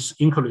ratio is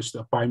increased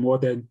by more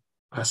than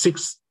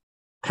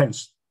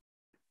 6/10.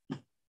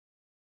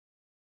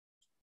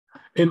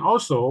 And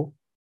also,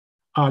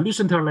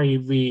 recently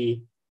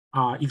we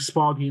are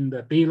exporting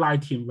the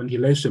daylighting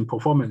ventilation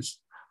performance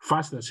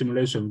faster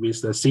simulation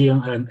with the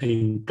CNN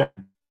in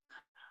GAN.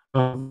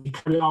 We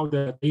carry out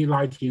the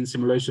daylighting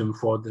simulation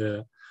for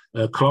the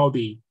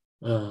cloudy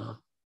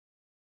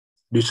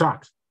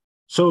result.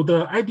 So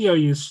the idea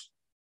is,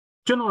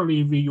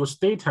 generally we use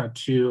data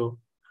to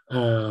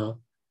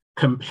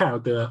compare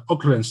the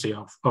occurrency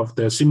of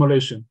the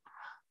simulation.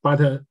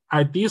 But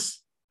at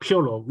this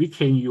period, we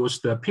can use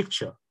the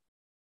picture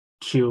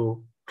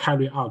to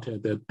carry out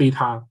the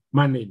data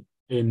mining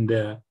in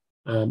the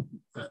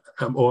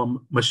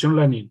or machine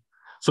learning.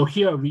 So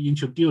here we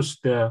introduce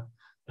the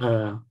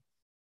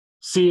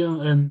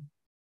CNN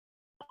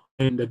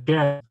and the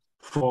GAN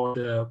for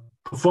the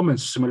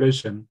performance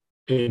simulation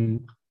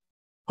in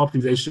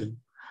optimization.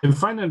 And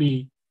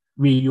finally,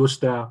 we use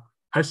the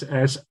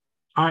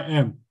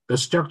SSIM, the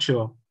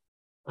structural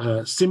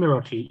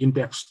similarity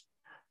index,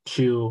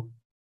 to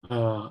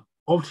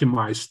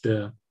optimize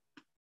the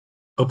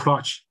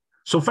approach.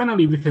 So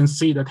finally, we can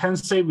see the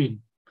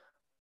 10-7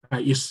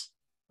 is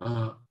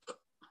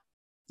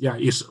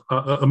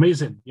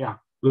amazing. Yeah,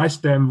 less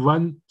than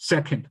 1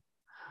 second,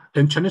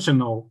 and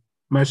traditional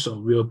method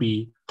will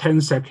be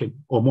 10 seconds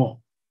or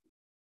more.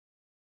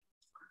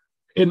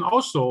 And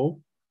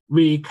also,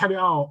 we carry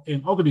out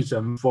an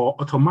algorithm for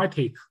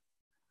automatic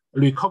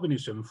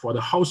recognition for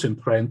the housing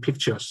plan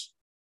pictures.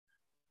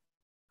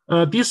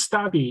 This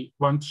study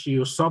wants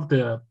to solve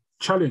the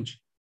challenge.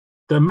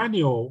 The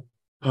manual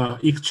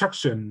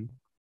extraction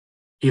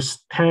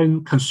is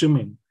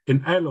time-consuming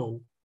and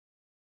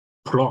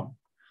error-prone.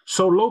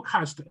 So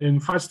low-cost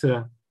and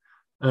faster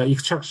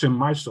extraction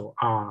methods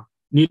are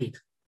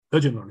needed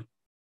urgently.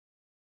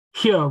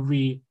 Here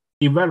we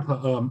develop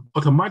an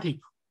automatic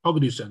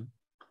algorithm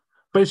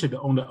based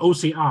on the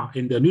OCR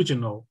and the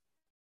regional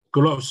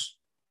growth.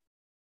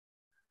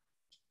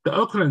 The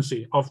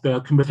accuracy of the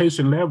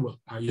computation level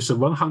is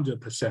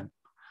 100%,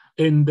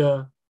 and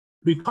the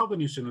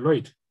recognition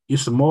rate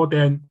is more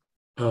than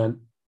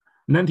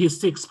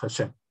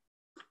 96%.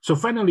 So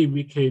finally,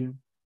 we can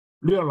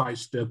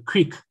realize the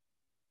quick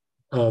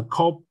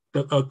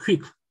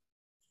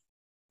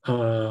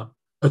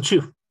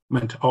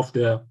achievement of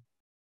the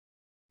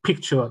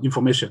picture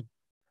information.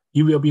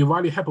 It will be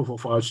very helpful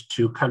for us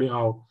to carry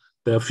out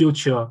the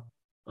future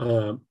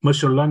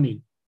machine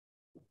learning.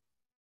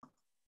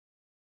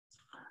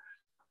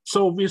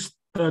 So with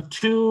the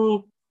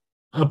two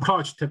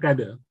approaches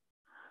together,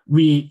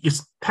 we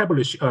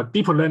establish a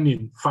deep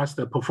learning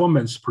faster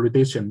performance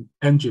prediction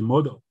engine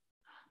model,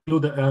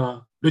 build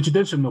a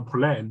residential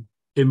plan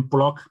in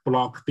block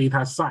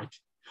data site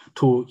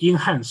to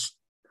enhance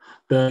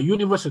the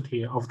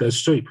university of the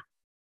shape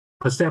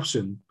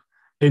perception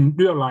and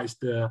realize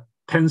the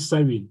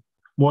 10-7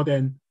 more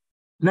than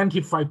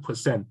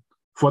 95%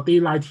 for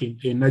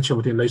daylighting in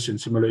natural ventilation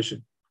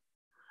simulation.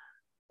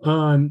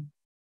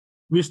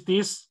 With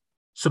this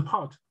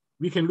support,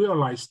 we can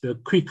realize the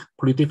quick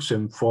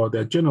prediction for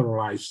the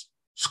generalized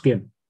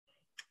skin.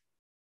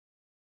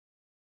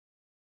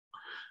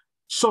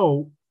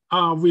 So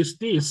with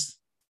this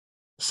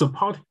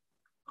support,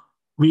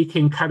 we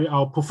can carry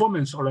out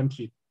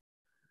performance-oriented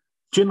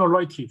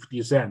generative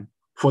design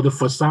for the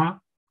facade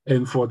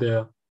and for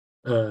the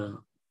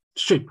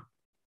shape.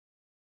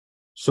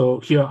 So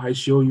here I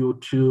show you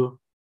two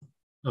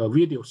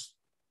videos.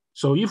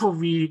 So if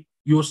we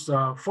use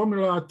a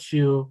formula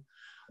to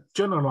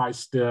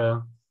generalize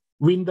the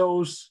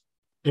windows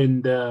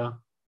and the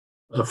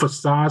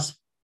facades,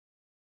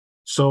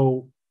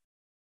 so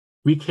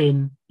we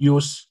can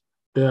use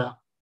the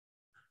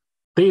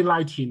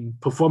daylighting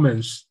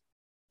performance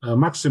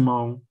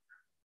maximum,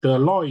 the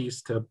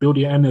lowest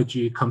building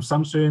energy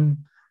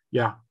consumption,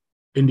 yeah,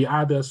 and the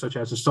others such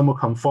as thermal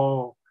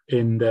comfort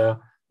and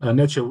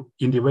natural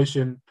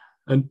integration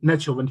and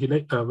natural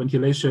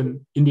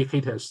ventilation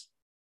indicators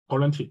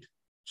oriented,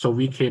 so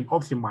we can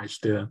optimize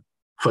the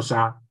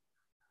facade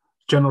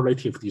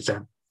generative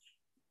design.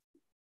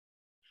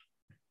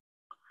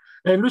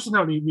 And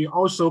recently, we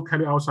also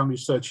carry out some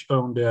research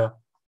on the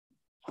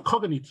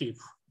cognitive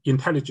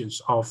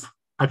intelligence of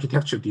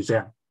architecture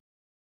design.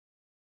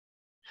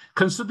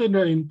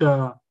 Considering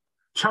the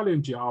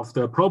challenge of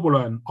the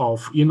problem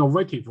of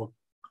innovative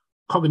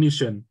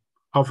cognition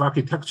of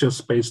architecture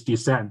space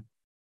design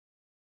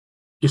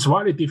is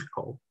very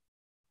difficult.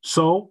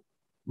 So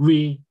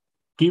we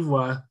give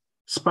a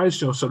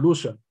special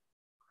solution.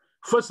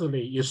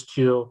 Firstly, is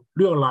to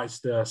realize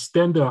the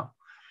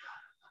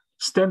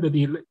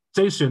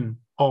standardization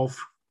of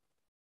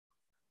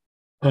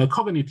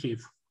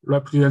cognitive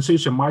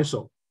representation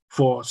muscle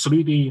for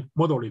 3D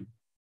modeling.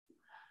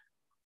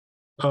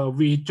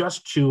 We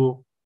just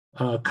to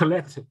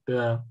collect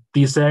the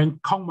design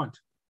command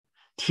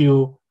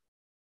to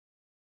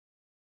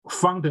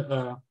find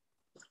a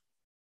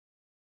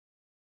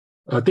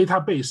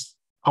database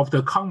of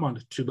the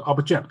command to the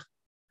object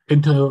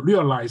and to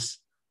realize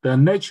the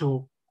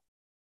natural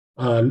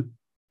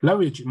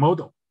language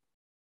model.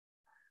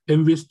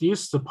 And with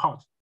this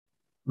support,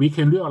 we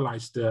can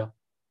realize the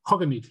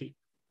cognitive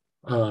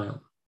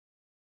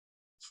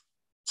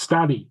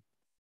study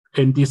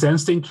and design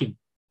thinking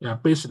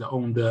based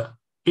on the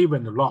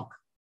event log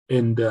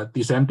and the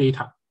design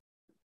data.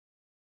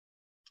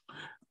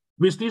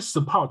 With this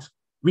support,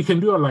 we can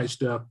realize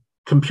the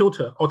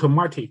computer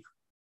automatic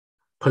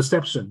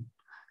perception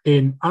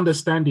and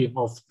understanding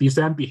of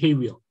design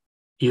behavior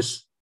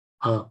is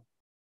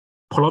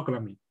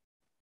programming.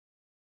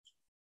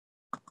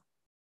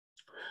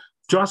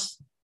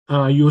 Just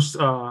use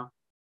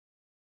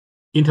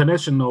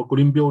international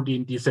green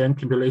building design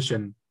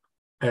compilation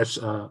as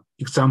an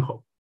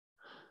example.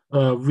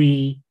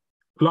 We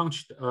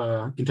launched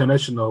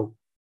international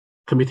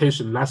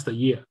competition last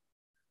year.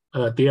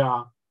 There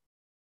are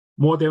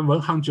more than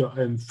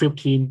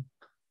 115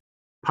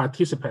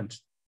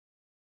 participants.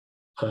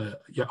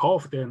 All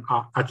of them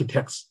are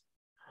architects,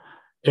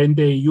 and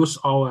they use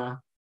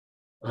our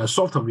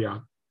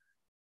software,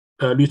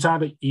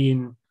 resulted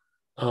in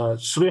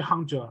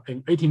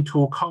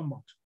 382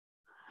 command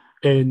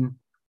and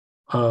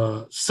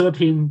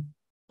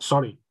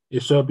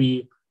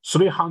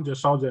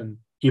 300,000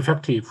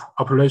 effective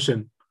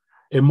operation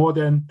and more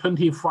than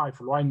 25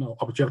 Rhino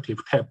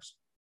objective tabs,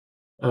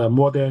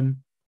 more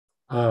than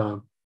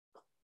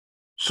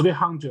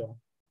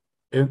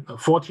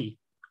 340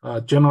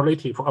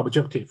 generative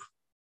objective.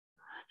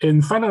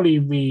 And finally,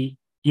 we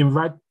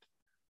invite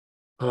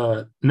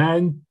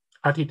 9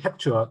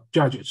 architecture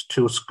judges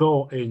to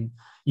score and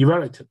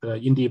evaluate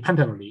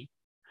independently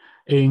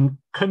and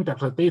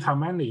conduct data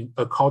mining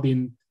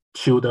according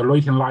to the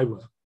rating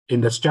level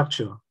in the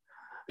structure,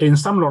 and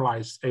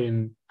summarize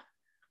and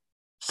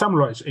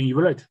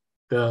evaluate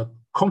the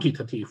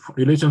quantitative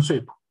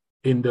relationship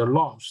in the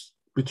logs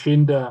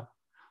between the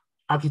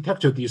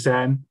architecture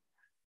design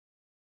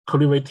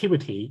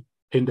creativity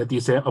and the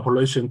design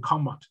operation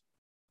command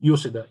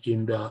used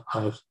in the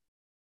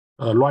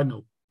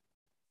Rhino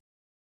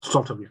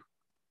software.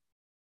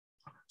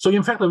 So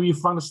in fact, we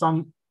found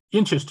some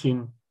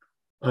interesting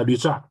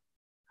result.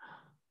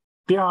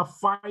 There are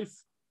 5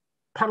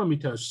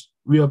 parameters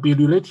will be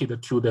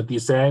related to the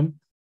design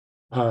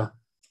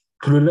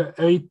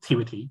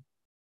creativity,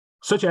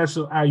 such as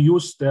I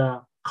use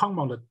the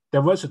command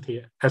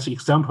diversity as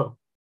example.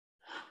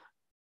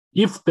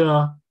 If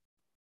the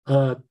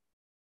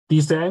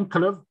design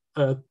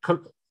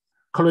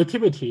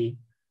creativity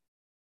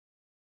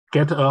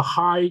get a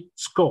high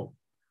score,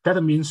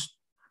 that means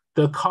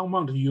the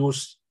command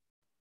use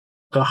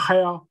a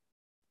higher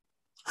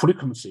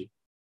frequency,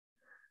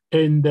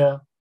 and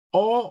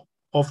all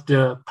of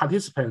the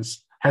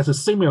participants has a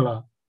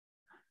similar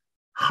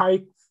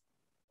high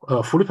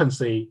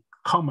frequency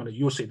command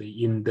used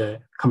in the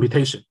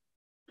computation.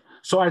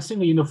 So I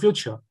think in the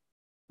future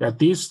that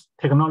this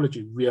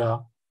technology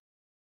will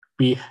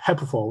be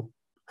helpful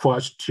for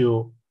us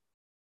to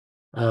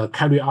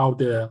carry out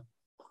the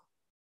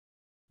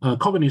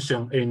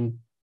cognition and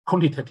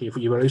quantitative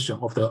evaluation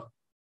of the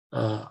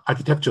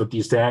architectural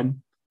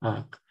design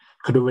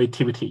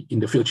creativity in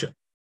the future.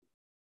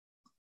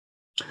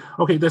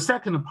 Okay, the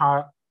second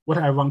part, what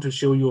I want to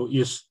show you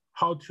is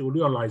how to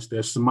realize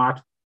the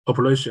smart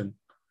operation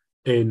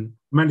and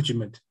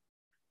management.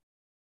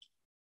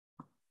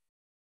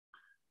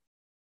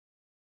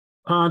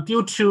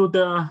 Due to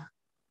the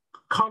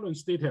current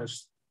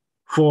status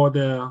for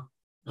the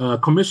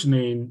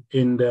commissioning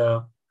in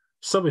the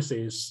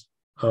services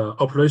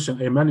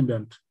operation and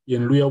management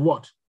in real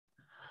world,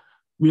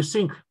 we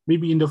think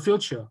maybe in the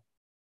future,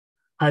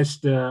 as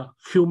the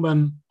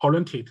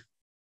human-oriented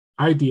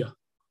idea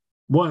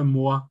more and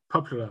more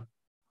popular,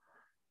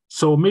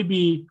 so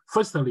maybe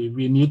firstly,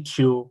 we need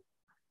to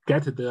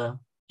get the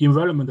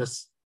environment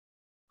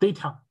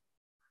data,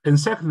 and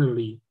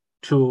secondly,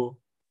 to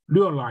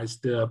realize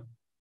the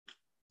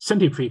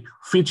scientific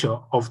feature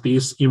of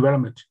this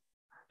environment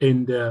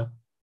in the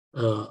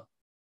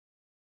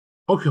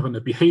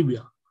occupant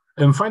behavior.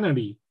 And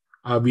finally,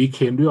 we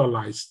can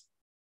realize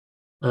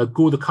a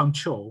good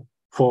control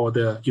for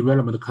the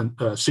environment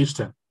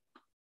system.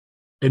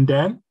 And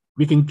then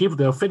we can give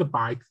the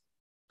feedback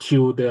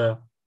to the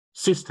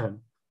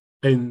system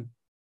and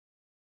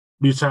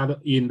result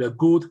in the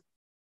good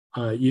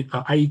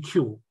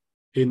IEQ,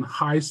 in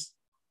high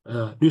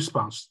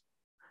response,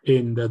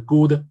 in the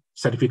good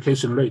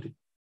certification rate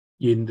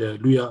in the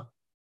real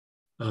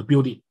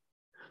building.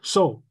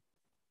 So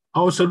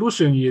our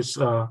solution is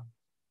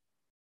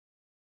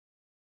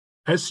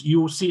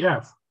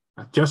SUCF,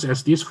 just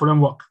as this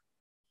framework.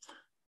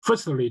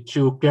 Firstly,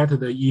 to get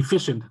the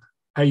efficient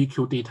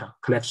IEQ data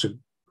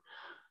collection.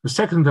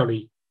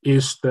 Secondly,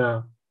 is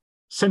the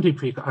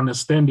scientific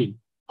understanding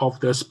of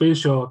the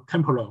spatial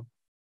temporal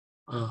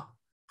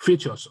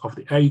features of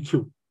the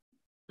IEQ.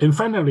 And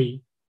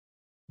finally,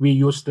 we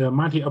use the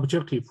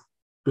multi-objective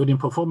building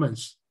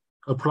performance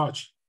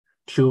approach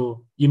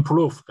to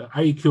improve the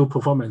IEQ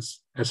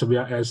performance as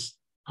well as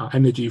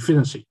energy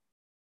efficiency.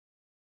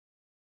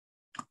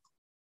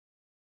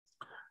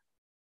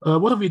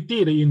 What we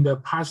did in the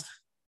past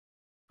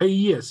 8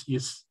 years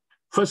is,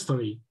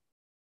 firstly,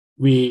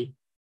 we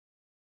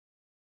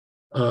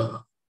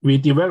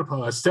developed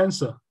a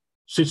sensor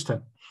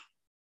system.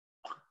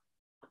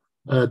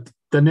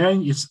 The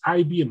name is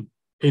iBeam,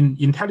 an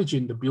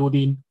intelligent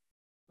building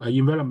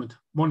environment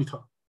monitor.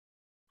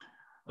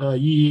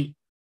 It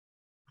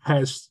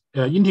has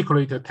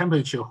integrated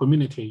temperature,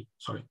 humidity,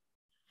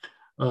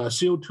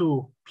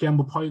 CO2,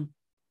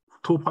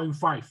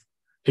 PM2.5,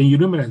 and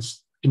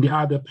illuminance in the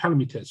other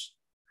parameters.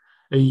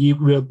 And it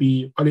will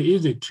be very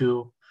easy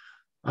to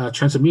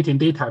transmitting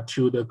data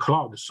to the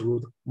cloud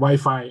through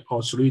Wi-Fi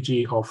or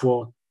 3G or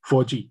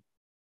 4G.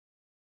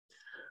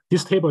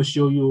 This table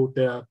shows you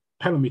the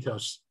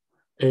parameters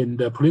and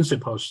the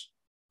principles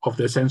of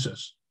the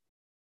sensors.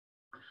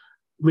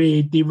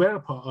 We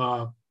develop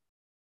a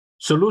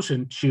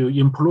solution to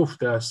improve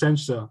the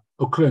sensor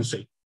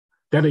accuracy.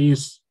 That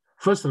is,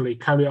 firstly,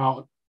 carry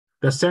out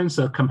the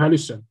sensor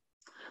comparison.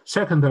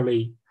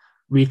 Secondly,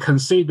 we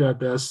consider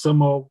the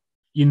thermal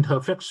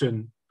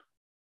intersection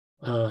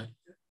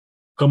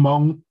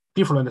among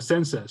different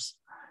sensors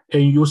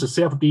and use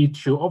CFD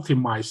to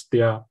optimize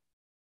their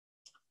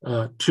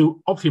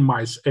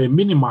and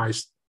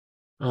minimize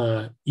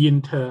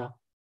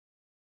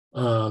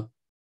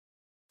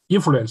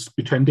influence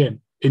between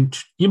them and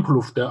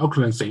improve the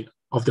accuracy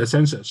of the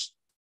sensors.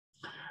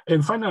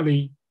 And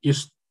finally,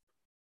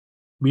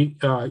 we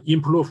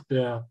improve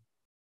the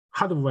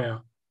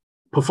hardware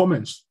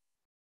performance.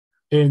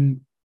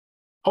 And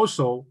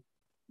also,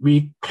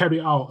 we carry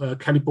out a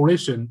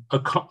calibration, a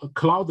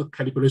cloud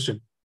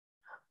calibration,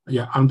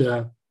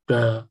 under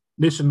the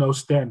national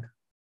stand,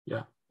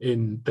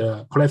 in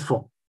the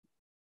platform.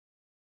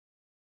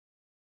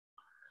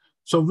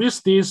 So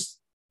with this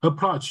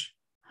approach,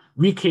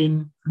 we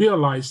can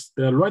realize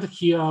the right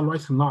here,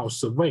 right now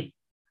survey,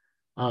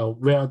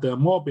 where the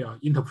mobile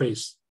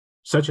interface,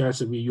 such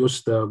as we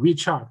use the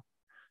WeChat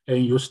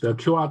and use the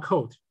QR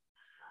code.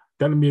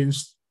 That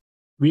means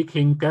we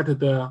can get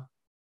the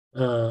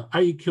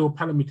IEQ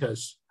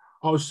parameters,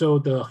 also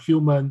the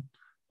human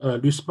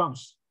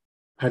response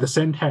at the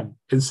same time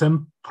in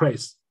same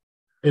place.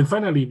 And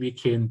finally, we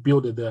can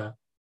build the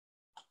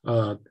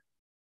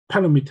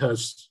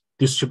parameters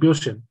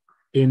distribution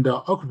in the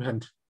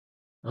occupant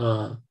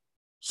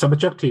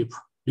subjective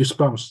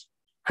response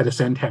at the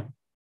same time.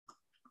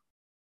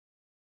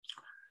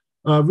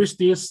 With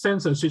these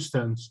sensor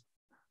systems,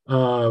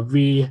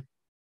 we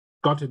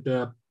got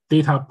the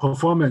data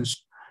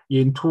performance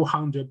in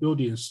 200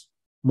 buildings,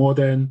 more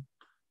than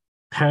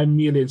 10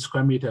 million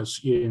square meters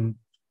in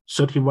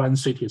 31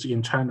 cities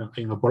in China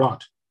and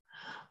abroad.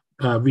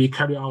 We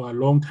carry out a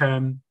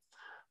long-term,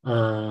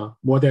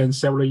 more than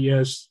several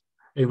years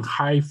in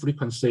high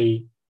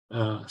frequency,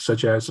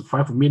 such as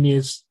 5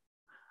 minutes,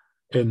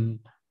 and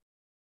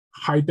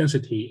high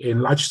density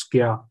and large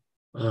scale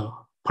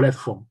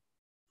platform.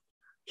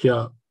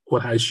 Here,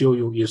 what I show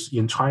you is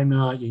in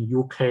China, in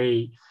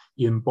UK,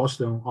 in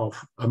Boston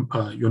of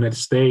United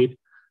States,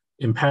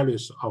 in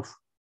Paris of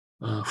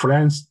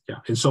France,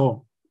 and so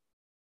on.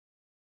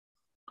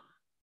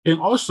 And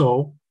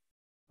also,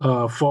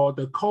 for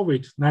the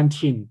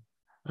COVID-19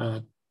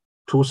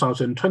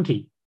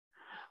 2020,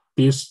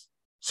 this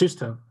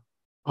system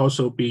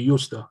also be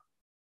used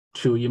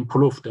to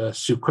improve the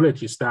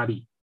security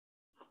study.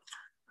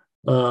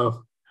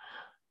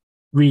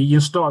 We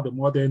installed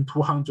more than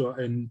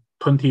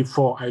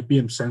 224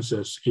 iBeam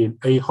sensors in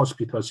 8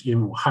 hospitals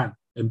in Wuhan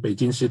and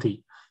Beijing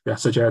City,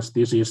 such as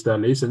this is the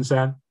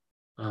Leisenshan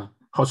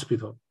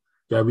Hospital.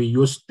 We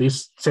use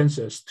these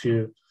sensors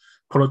to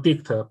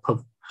predict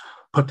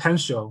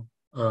potential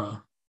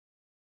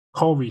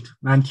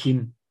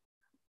COVID-19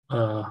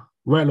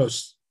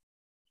 virus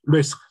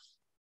risk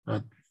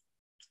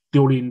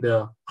during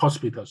the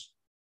hospitals.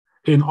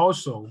 And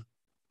also,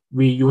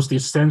 we use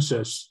these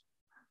sensors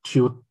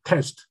to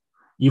test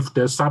if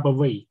the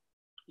subway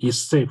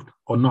is safe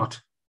or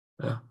not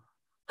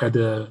at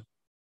the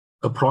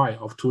April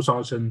of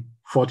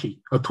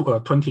 2020,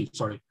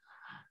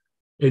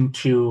 and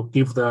to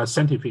give the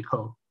scientific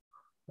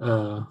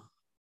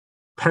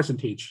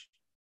percentage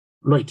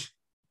rate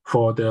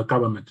for the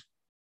government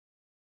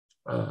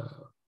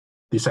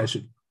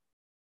decision.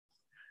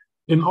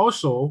 And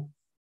also,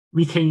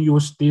 we can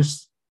use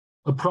this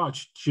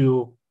approach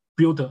to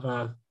build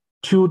a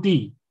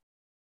 2D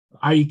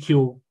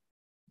IEQ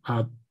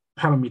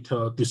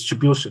parameter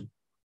distribution.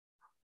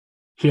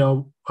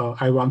 Here,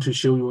 I want to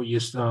show you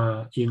is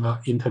in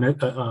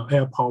internet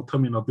airport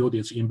terminal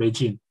buildings in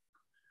Beijing.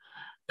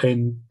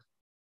 And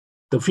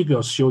the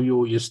figures show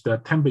you is the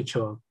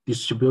temperature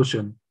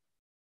distribution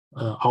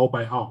hour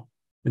by hour.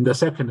 And the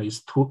second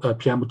is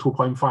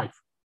PM2.5.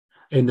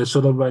 And the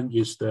third one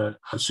is the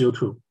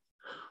CO2.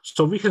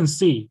 So we can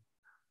see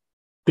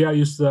there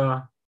is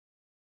a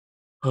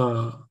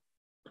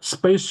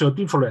spatial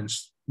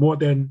difference more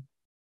than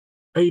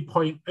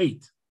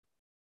 8.8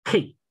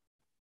 K.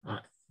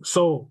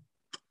 So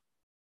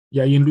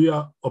yeah, in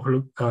real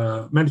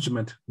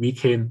management, we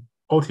can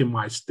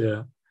optimize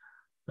the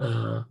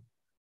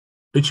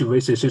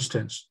HVAC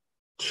systems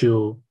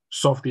to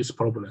solve this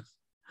problem.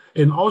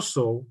 And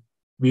also,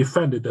 we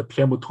found the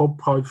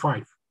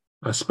PM2.5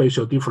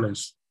 spatial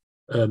difference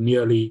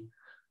nearly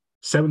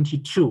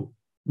 72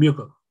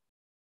 mg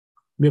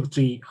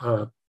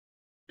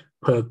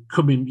per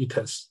cubic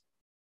meters.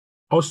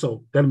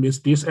 Also, that means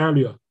this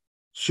area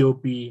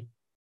should be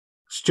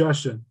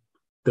strengthened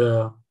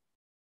the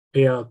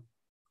air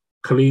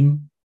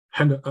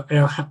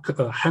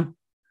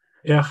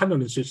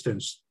handling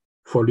systems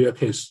for real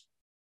case.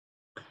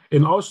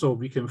 And also,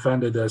 we can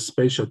find the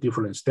spatial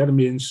difference. That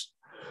means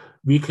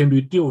we can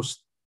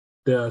reduce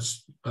the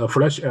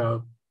fresh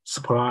air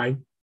supply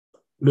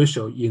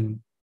ratio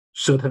in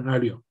certain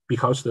area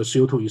because the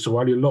CO2 is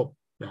very low.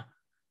 Yeah,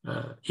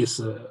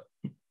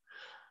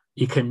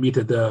 it can meet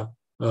the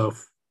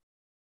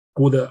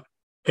good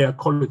air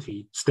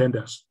quality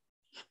standards.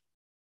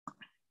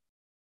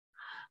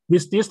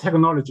 With this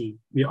technology,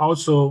 we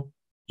also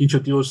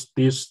introduced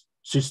these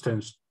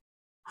systems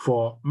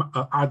for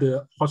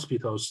other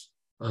hospitals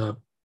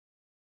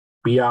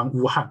beyond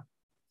Wuhan.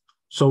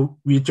 So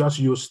we just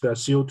use the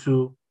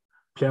CO2,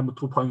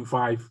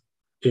 PM2.5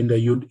 in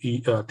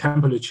the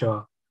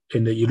temperature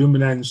and the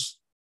illuminance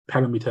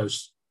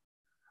parameters.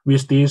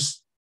 With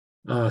this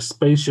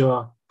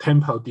spatial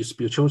temporal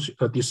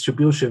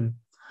distribution,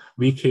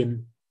 we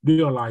can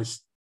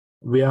realize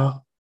where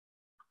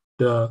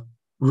the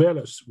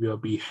virus will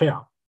be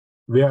held,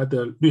 where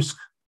the risk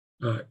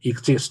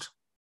exists.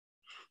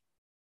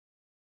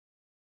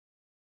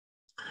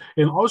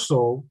 And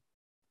also,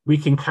 we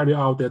can carry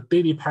out the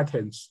daily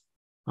patterns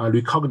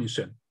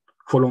recognition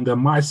from the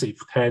massive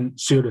 10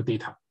 serial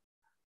data.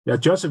 Yeah,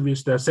 just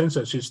with the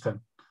sensor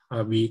system,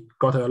 we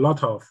got a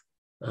lot of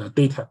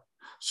data.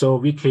 So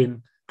we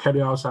can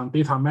carry out some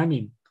data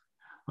mining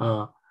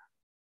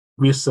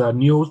with a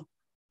new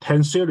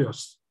 10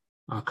 series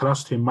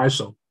clustering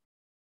method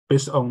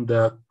based on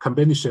the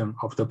combination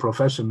of the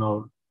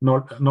professional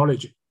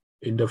knowledge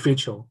in the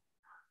feature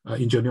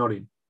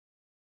engineering.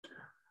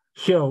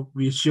 Here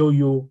we show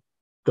you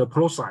the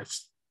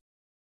process.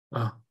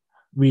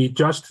 We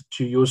just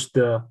to use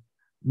the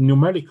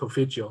numerical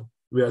feature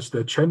whereas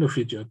the channel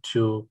feature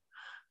to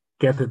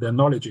get the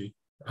knowledge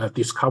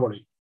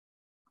discovery.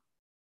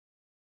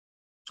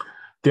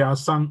 There are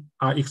some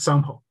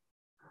examples.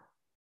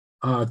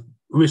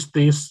 With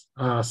this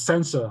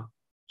sensor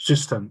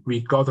system,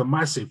 we got a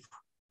massive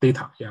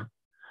data,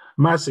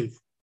 massive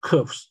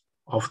curves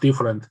of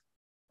different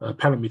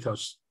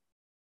parameters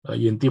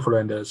in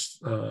different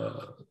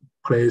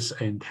place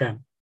and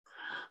time.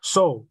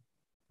 So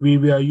we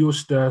will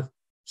use the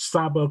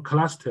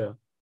sub-cluster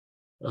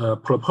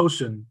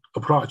proportion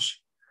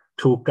approach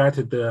to get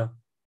the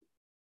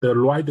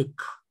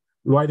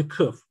right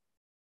curve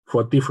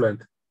for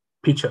different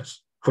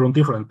pictures, from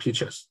different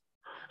pictures.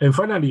 And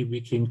finally,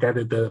 we can get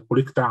the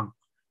breakdown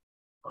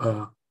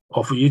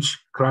of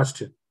each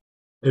cluster.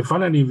 And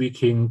finally, we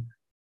can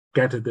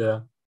get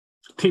the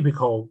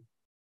typical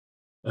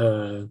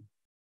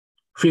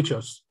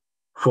features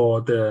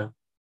for the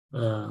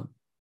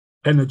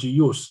energy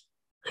use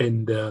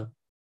and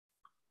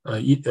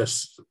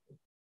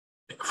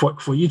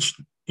for each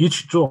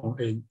zone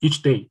and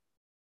each day.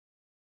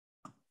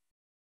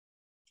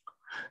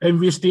 And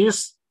with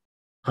this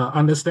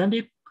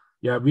understanding,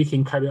 we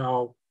can carry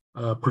out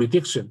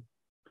prediction.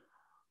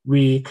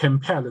 We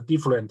compare the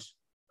different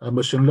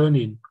machine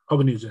learning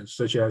organisms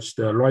such as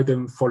the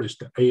Rhydon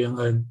forest,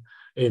 ANN,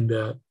 and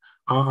the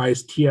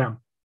RISTM.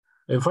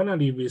 And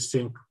finally, we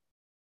think,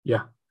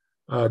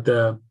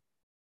 the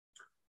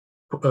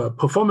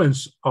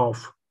performance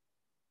of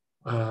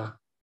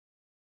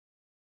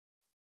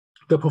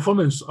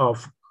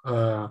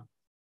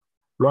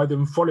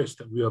Rhydon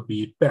forest will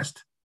be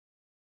best.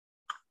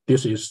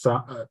 This is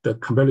the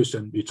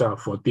comparison result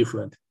for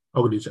different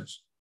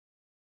organisms.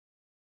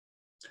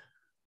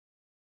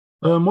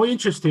 More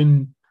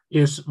interesting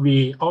is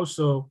we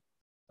also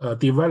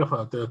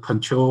develop the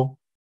control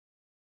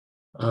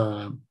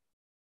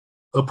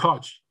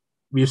approach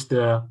with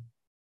the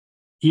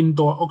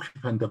indoor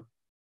occupant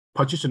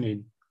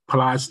positioning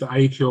plus the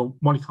IQ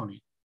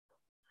monitoring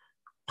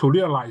to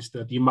realize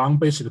the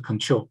demand-based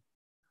control.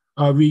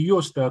 We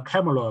use the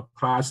camera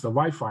plus the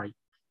Wi-Fi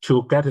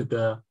to get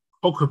the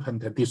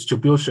occupant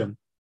distribution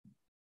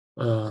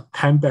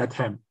 10 by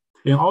 10.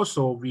 And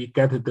also we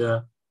get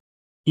the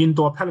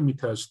indoor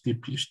parameters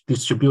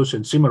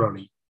distribution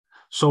similarly.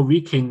 So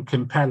we can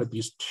compare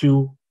these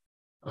two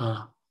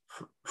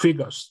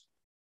figures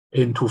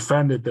and to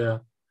find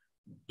the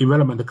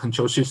environment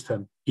control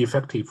system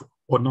effective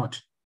or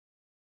not.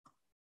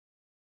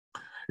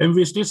 And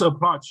with this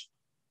approach,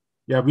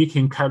 we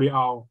can carry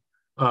out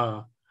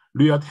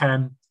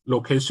real-time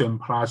location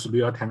plus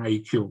real-time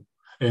AQ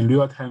and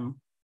real-time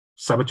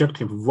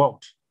subjective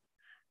vote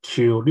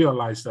to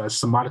realize the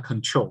smart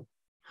control.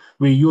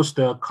 We use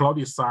the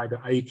cloud-side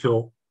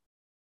IEQ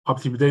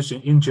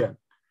optimization engine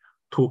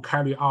to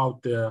carry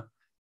out the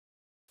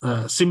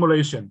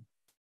simulation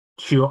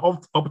to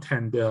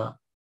obtain the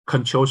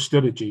control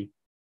strategy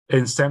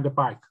and send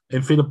back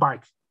and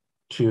feedback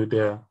to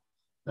the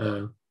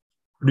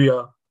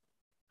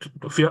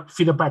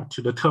feedback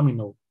to the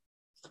terminal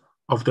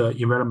of the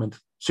environment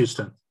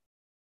system.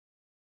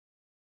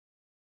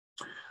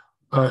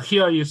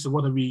 Here is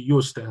what we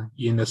used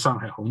in the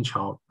Shanghai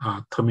Hongqiao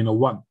Terminal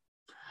 1.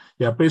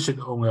 They are based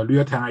on a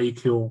real-time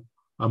IEQ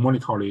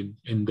monitoring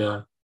in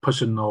the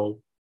personal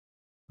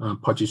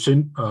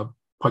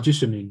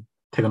positioning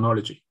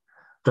technology.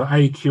 The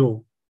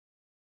IEQ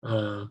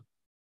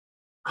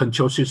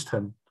control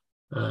system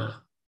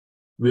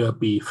will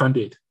be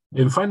funded.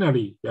 And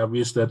finally,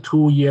 with the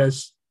 2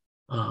 years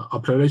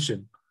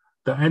operation,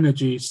 the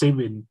energy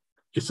saving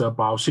is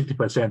about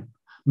 60%,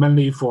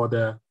 mainly for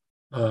the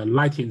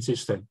lighting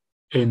system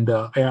and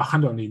the air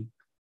handling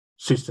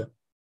system.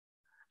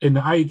 And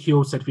the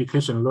IEQ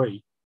certification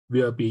rate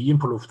will be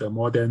improved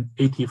more than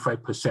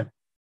 85%.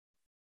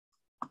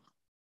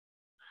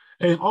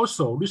 And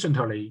also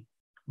recently,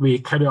 we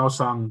carry out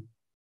some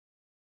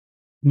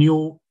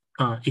new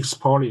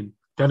exploring.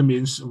 That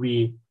means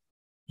we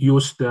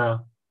use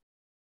the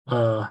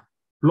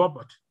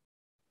robot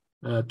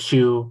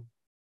to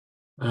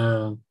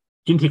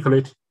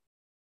integrate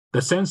the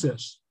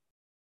sensors.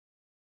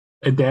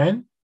 And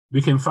then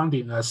we can find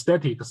a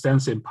static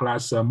sensing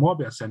plus a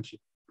mobile sensing.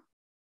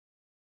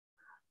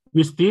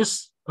 With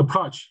this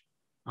approach,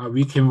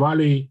 we can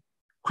very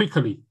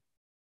quickly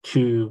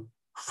to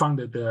find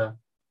the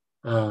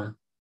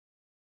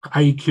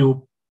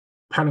IEQ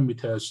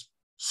parameters,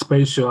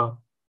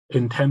 spatial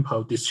and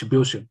temporal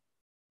distribution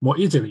more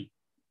easily.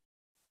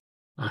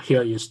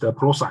 Here is the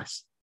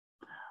process.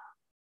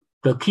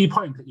 The key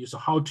point is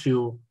how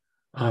to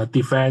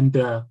define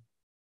the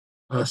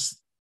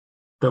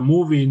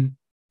moving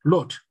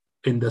load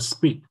and the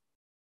speed.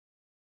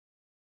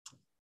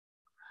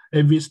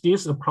 And with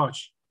this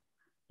approach,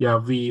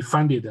 we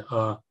funded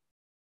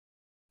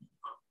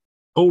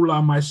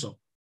Euler measure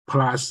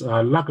plus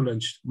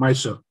Lagrange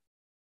measure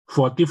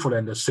for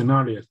different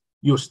scenarios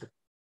used.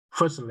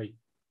 Firstly,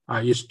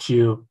 is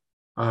to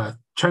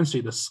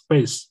transit the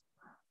space.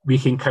 We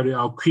can carry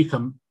out quick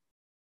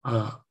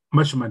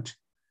measurement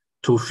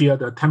to feel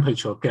the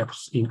temperature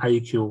gaps in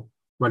IEQ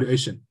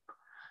valuation.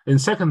 And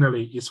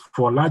secondly, is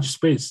for large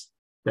space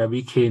that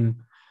we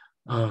can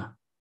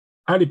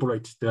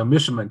calibrate the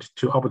measurement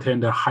to obtain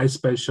the high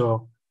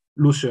spatial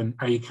resolution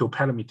IEQ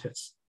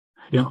parameters.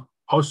 And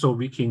also,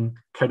 we can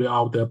carry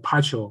out the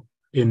partial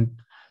in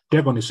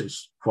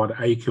diagnosis for the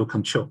IEQ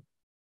control.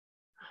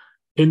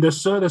 In the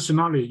third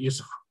scenario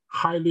is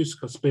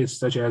high-risk space,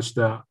 such as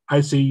the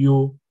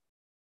ICU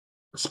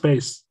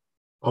space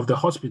of the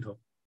hospital.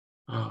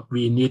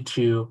 We need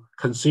to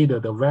consider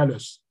the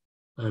various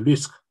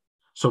risk,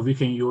 so we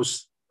can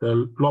use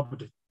the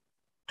robot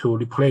to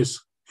replace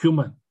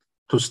human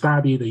to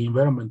study the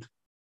environment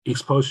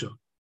exposure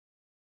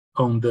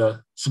on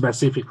the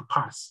specific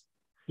path.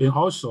 And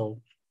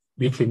also,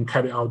 we can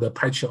carry out the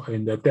partial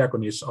and the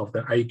diagnosis of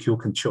the IEQ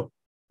control.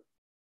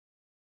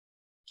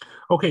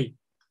 Okay,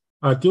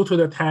 due to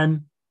the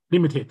time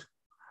limited,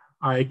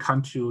 I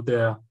come to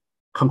the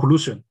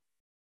conclusion.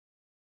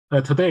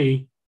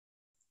 Today,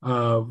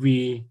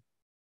 we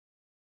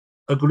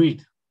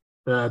agreed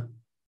that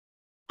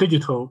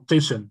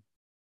digitalization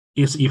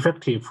is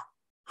effective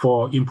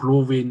for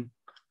improving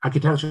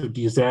architectural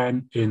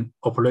design and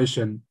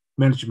operation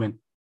management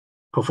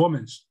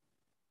performance.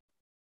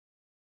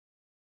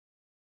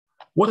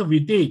 What we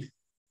did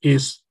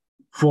is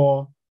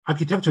for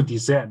architectural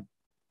design,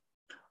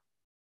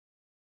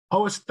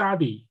 our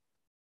study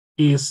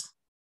is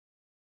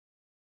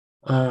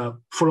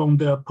from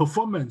the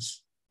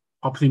performance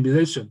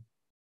optimization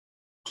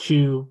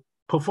to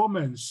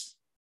performance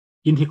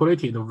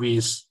integrated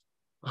with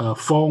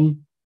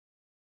phone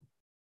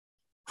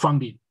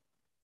funding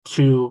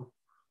to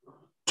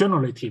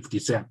generative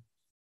design.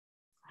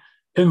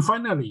 And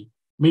finally,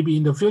 maybe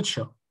in the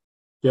future,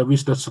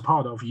 with the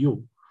support of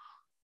you,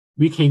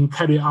 we can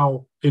carry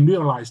out and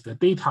realize the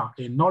data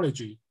and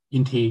knowledge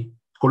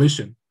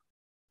integration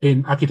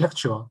in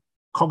architectural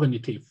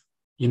cognitive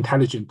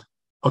intelligent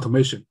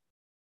automation.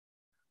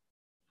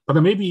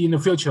 But maybe in the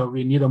future,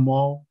 we need a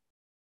more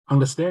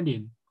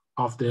understanding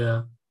of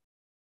the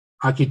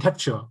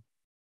architecture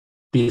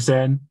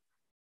design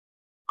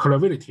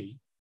capability,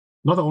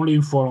 not only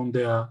from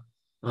the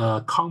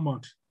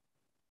common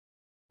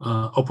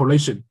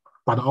operation,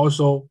 but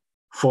also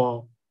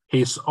for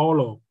his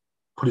oral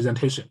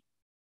presentation.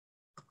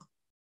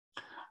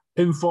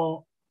 And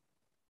for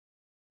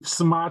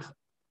smart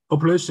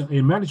operation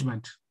and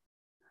management,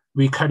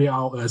 we carry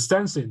out a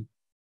sensing,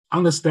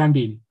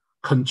 understanding,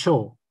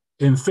 control,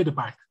 and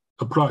feedback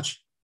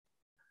approach.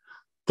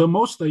 The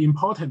most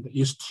important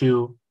is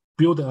to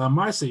build a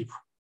massive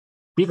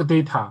big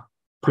data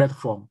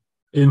platform.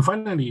 And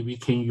finally, we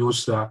can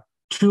use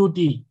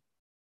 2D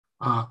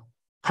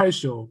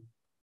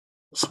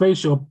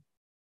spatial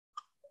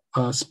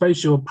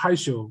spatial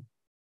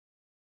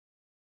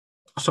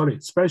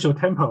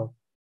temporal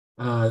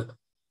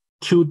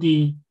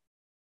 2D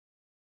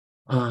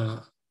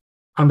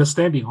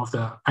understanding of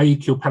the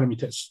IEQ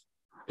parameters.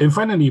 And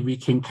finally, we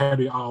can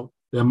carry out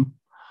the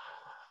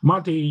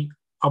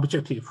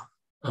multi-objective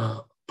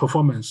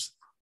performance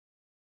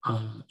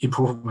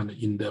improvement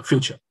in the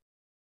future.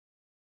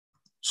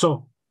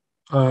 So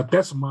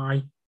that's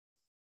my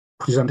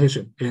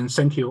presentation, and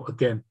thank you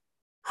again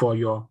for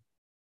your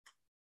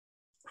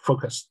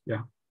focus.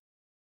 Yeah,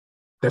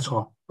 that's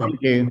all.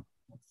 Thank you.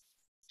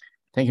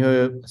 Thank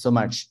you so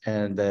much.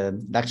 And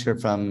the lecture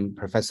from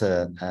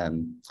Professor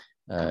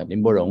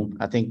Lin Borong,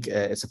 I think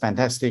it's a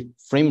fantastic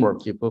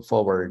framework you put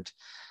forward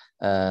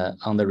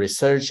on the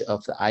research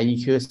of the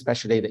IEQ,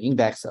 especially the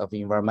index of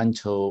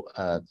environmental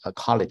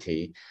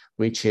quality,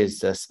 which is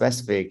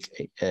specific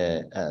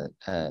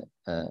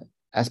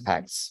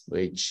aspects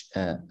which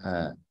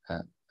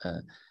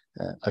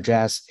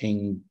address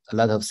in a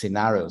lot of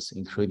scenarios,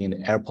 including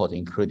the airport,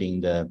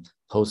 including the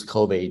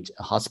post-COVID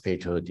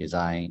hospital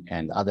design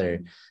and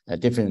other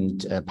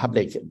different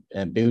public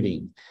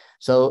building.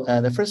 So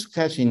the first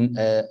question,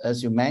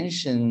 as you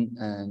mentioned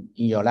in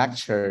your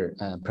lecture,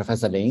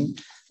 Professor Lin,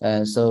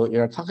 so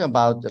you're talking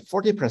about the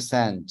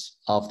 40%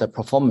 of the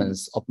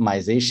performance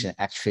optimization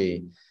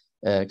actually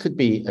could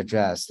be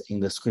addressed in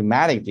the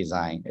schematic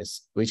design,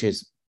 which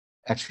is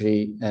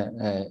actually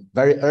a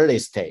very early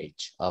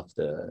stage of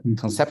the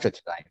conceptual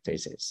design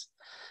phases.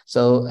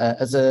 So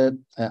as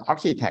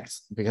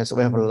architects, because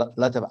we have a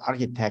lot of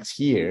architects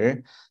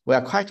here, we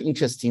are quite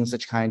interested in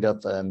such kind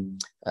of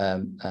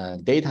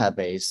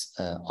database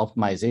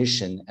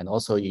optimization, and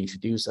also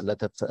introduce a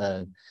lot of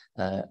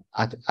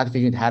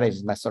artificial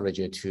intelligence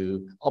methodology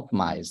to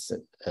optimize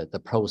the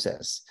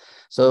process.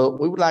 So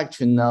we would like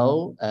to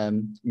know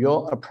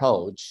your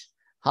approach,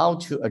 how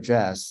to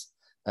address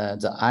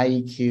the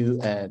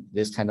IEQ,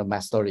 this kind of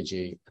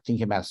methodology,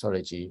 thinking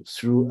methodology,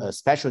 through a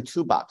special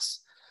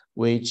toolbox,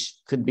 which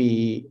could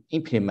be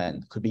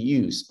could be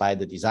used by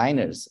the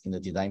designers in the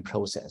design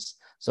process.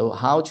 So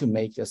how to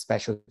make a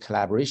special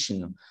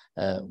collaboration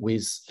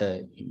with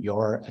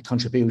your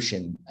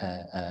contribution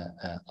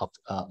of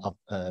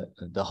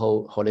the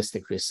whole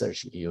holistic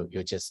research you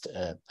just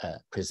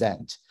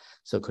present.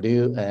 So could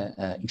you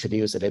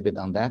introduce a little bit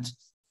on that?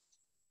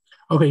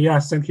 Okay,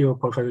 yes, thank you,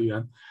 Professor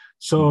Yuan.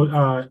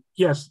 So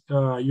yes,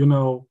 you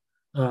know,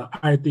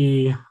 at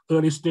the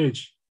early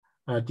stage,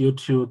 due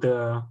to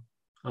the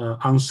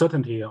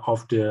uncertainty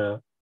of the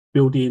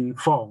building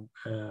form,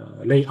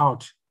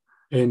 layout,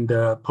 and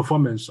the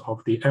performance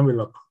of the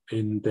envelope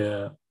in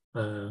the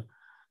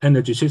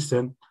energy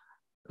system,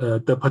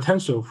 the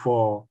potential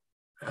for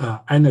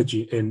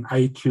energy and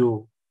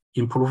IQ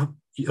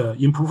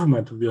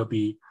improvement will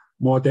be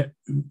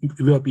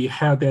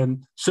higher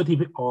than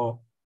 30 or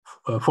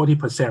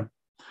 40%.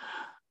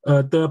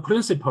 The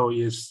principle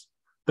is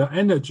the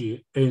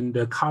energy and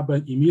the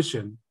carbon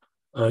emission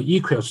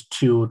equals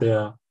to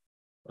the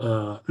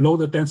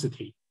load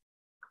density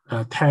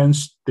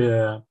times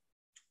the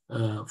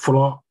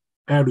floor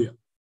area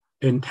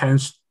and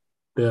times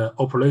the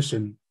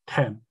operation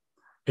time,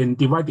 and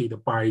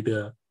divided by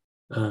the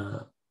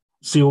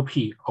COP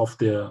of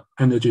the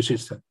energy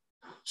system.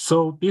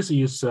 So this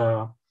is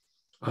 4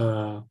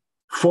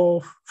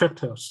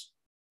 factors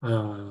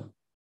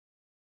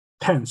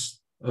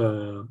times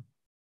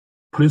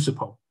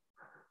principle.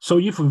 So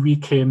if we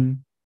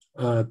can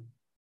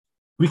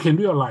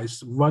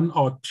realize 1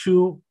 or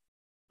 2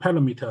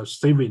 parameters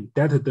saving,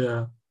 that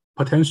the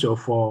potential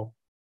for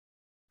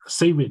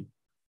saving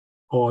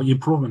or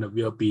improvement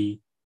will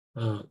be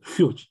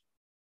huge.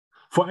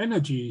 For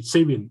energy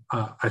saving,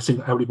 I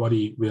think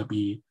everybody will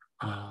be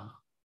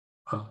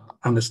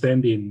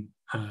understanding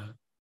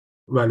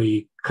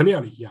very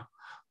clearly, yeah.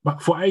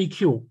 But for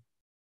IEQ,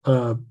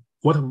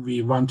 what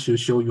we want to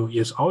show you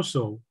is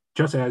also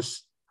just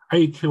as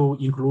IEQ,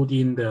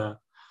 including the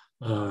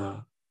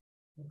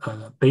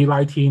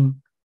daylighting,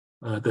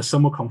 the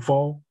thermal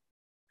comfort,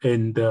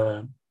 and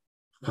the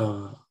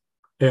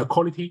air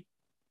quality.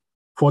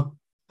 For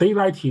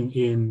daylighting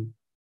in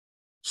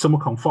thermal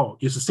comfort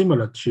is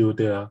similar to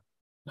the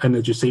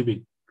energy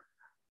saving.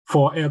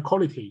 For air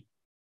quality,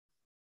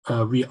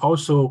 we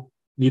also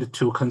need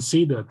to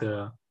consider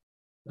the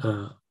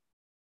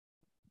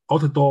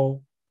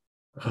outdoor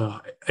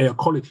air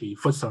quality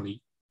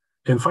firstly,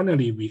 and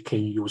finally we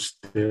can use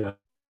the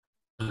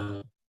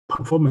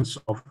performance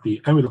of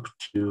the envelope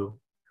to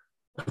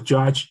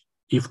judge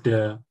if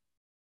the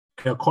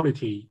air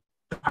quality,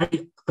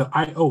 the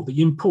I/O,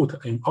 the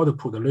input and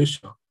output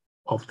ratio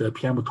of the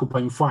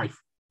PM2.5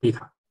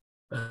 data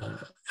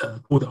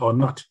good or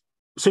not.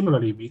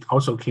 Similarly, we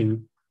also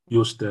can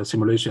use the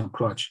simulation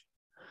approach.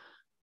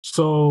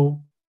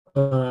 So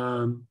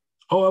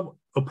our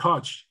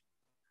approach,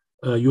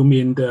 you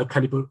mean the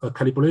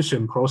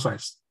calibration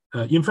process.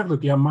 In fact,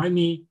 there are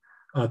many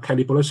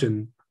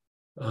calibration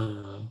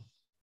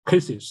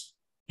cases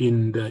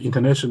in the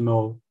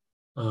international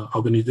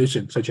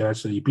organization, such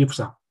as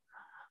IBIPSA.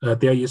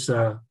 There is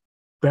a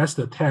best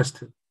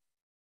test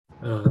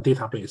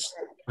database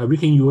we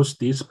can use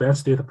this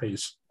best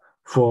database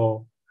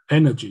for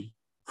energy,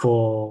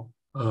 for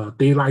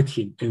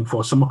daylighting, and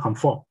for thermal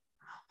comfort.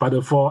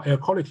 But for air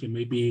quality,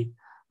 maybe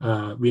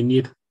we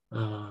need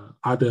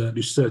other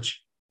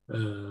research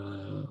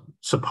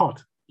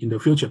support in the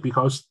future,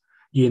 because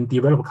in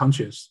developed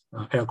countries,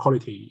 air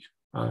quality,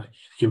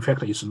 in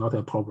fact, is not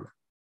a problem.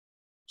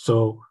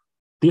 So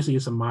this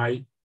is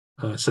my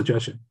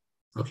suggestion.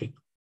 Okay,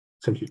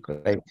 thank you.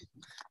 Great.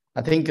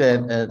 I think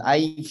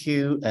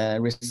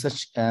IEQ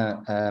research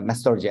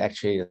methodology,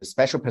 actually a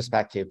special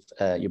perspective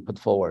you put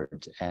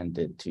forward, and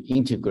to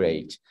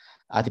integrate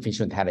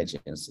artificial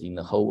intelligence in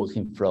the whole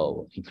working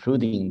flow,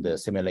 including the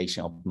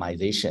simulation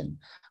optimization,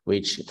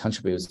 which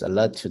contributes a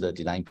lot to the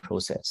design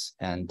process.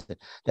 And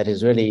that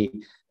is really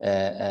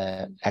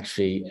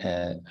actually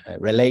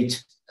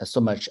relate so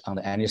much on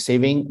the energy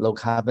saving, low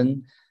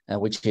carbon,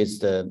 which is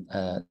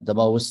the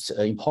most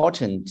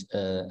important,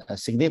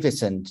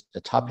 significant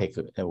topic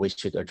we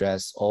should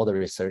address all the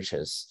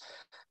researchers,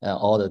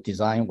 all the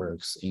design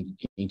works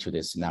into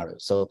this scenario.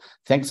 So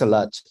thanks a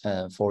lot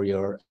for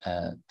your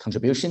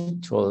contribution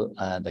to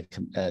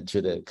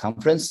the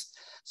conference.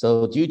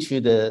 So due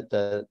to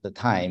the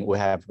time, we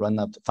have run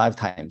up 5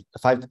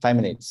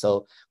 minutes.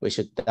 So we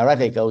should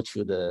directly go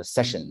to the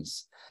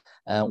sessions.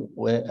 I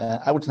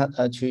would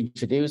to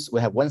introduce, we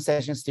have one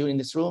session still in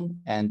this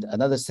room, and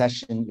another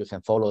session you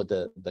can follow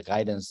the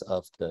guidance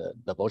of the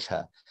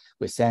voucher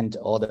we send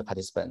all the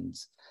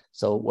participants.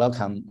 So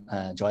welcome,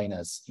 join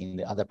us in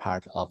the other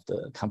part of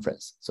the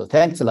conference. So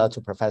thanks a lot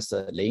to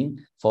Professor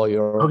Lin for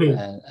your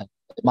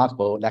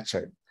remarkable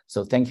lecture.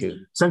 So thank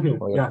you. Thank you.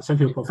 Yeah, thank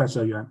you,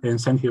 Professor Yuan, and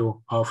thank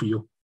you all of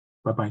you.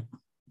 Bye-bye.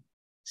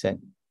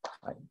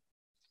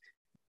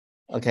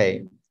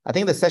 Okay. I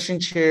think the session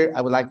chair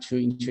I would like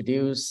to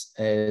introduce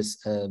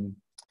is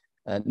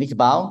Nick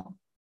Bao.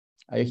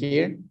 Are you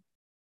here?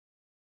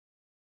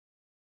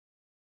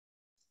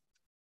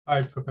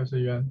 Hi, Professor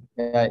Yuan.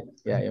 Yeah,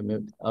 you're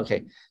muted.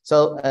 Okay.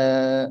 So,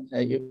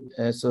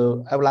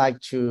 so I would like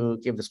to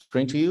give the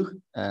screen to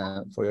you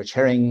for your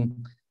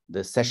chairing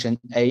the session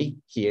A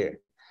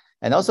here.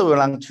 And also we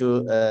want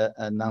to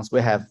announce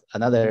we have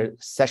another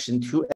session 2A.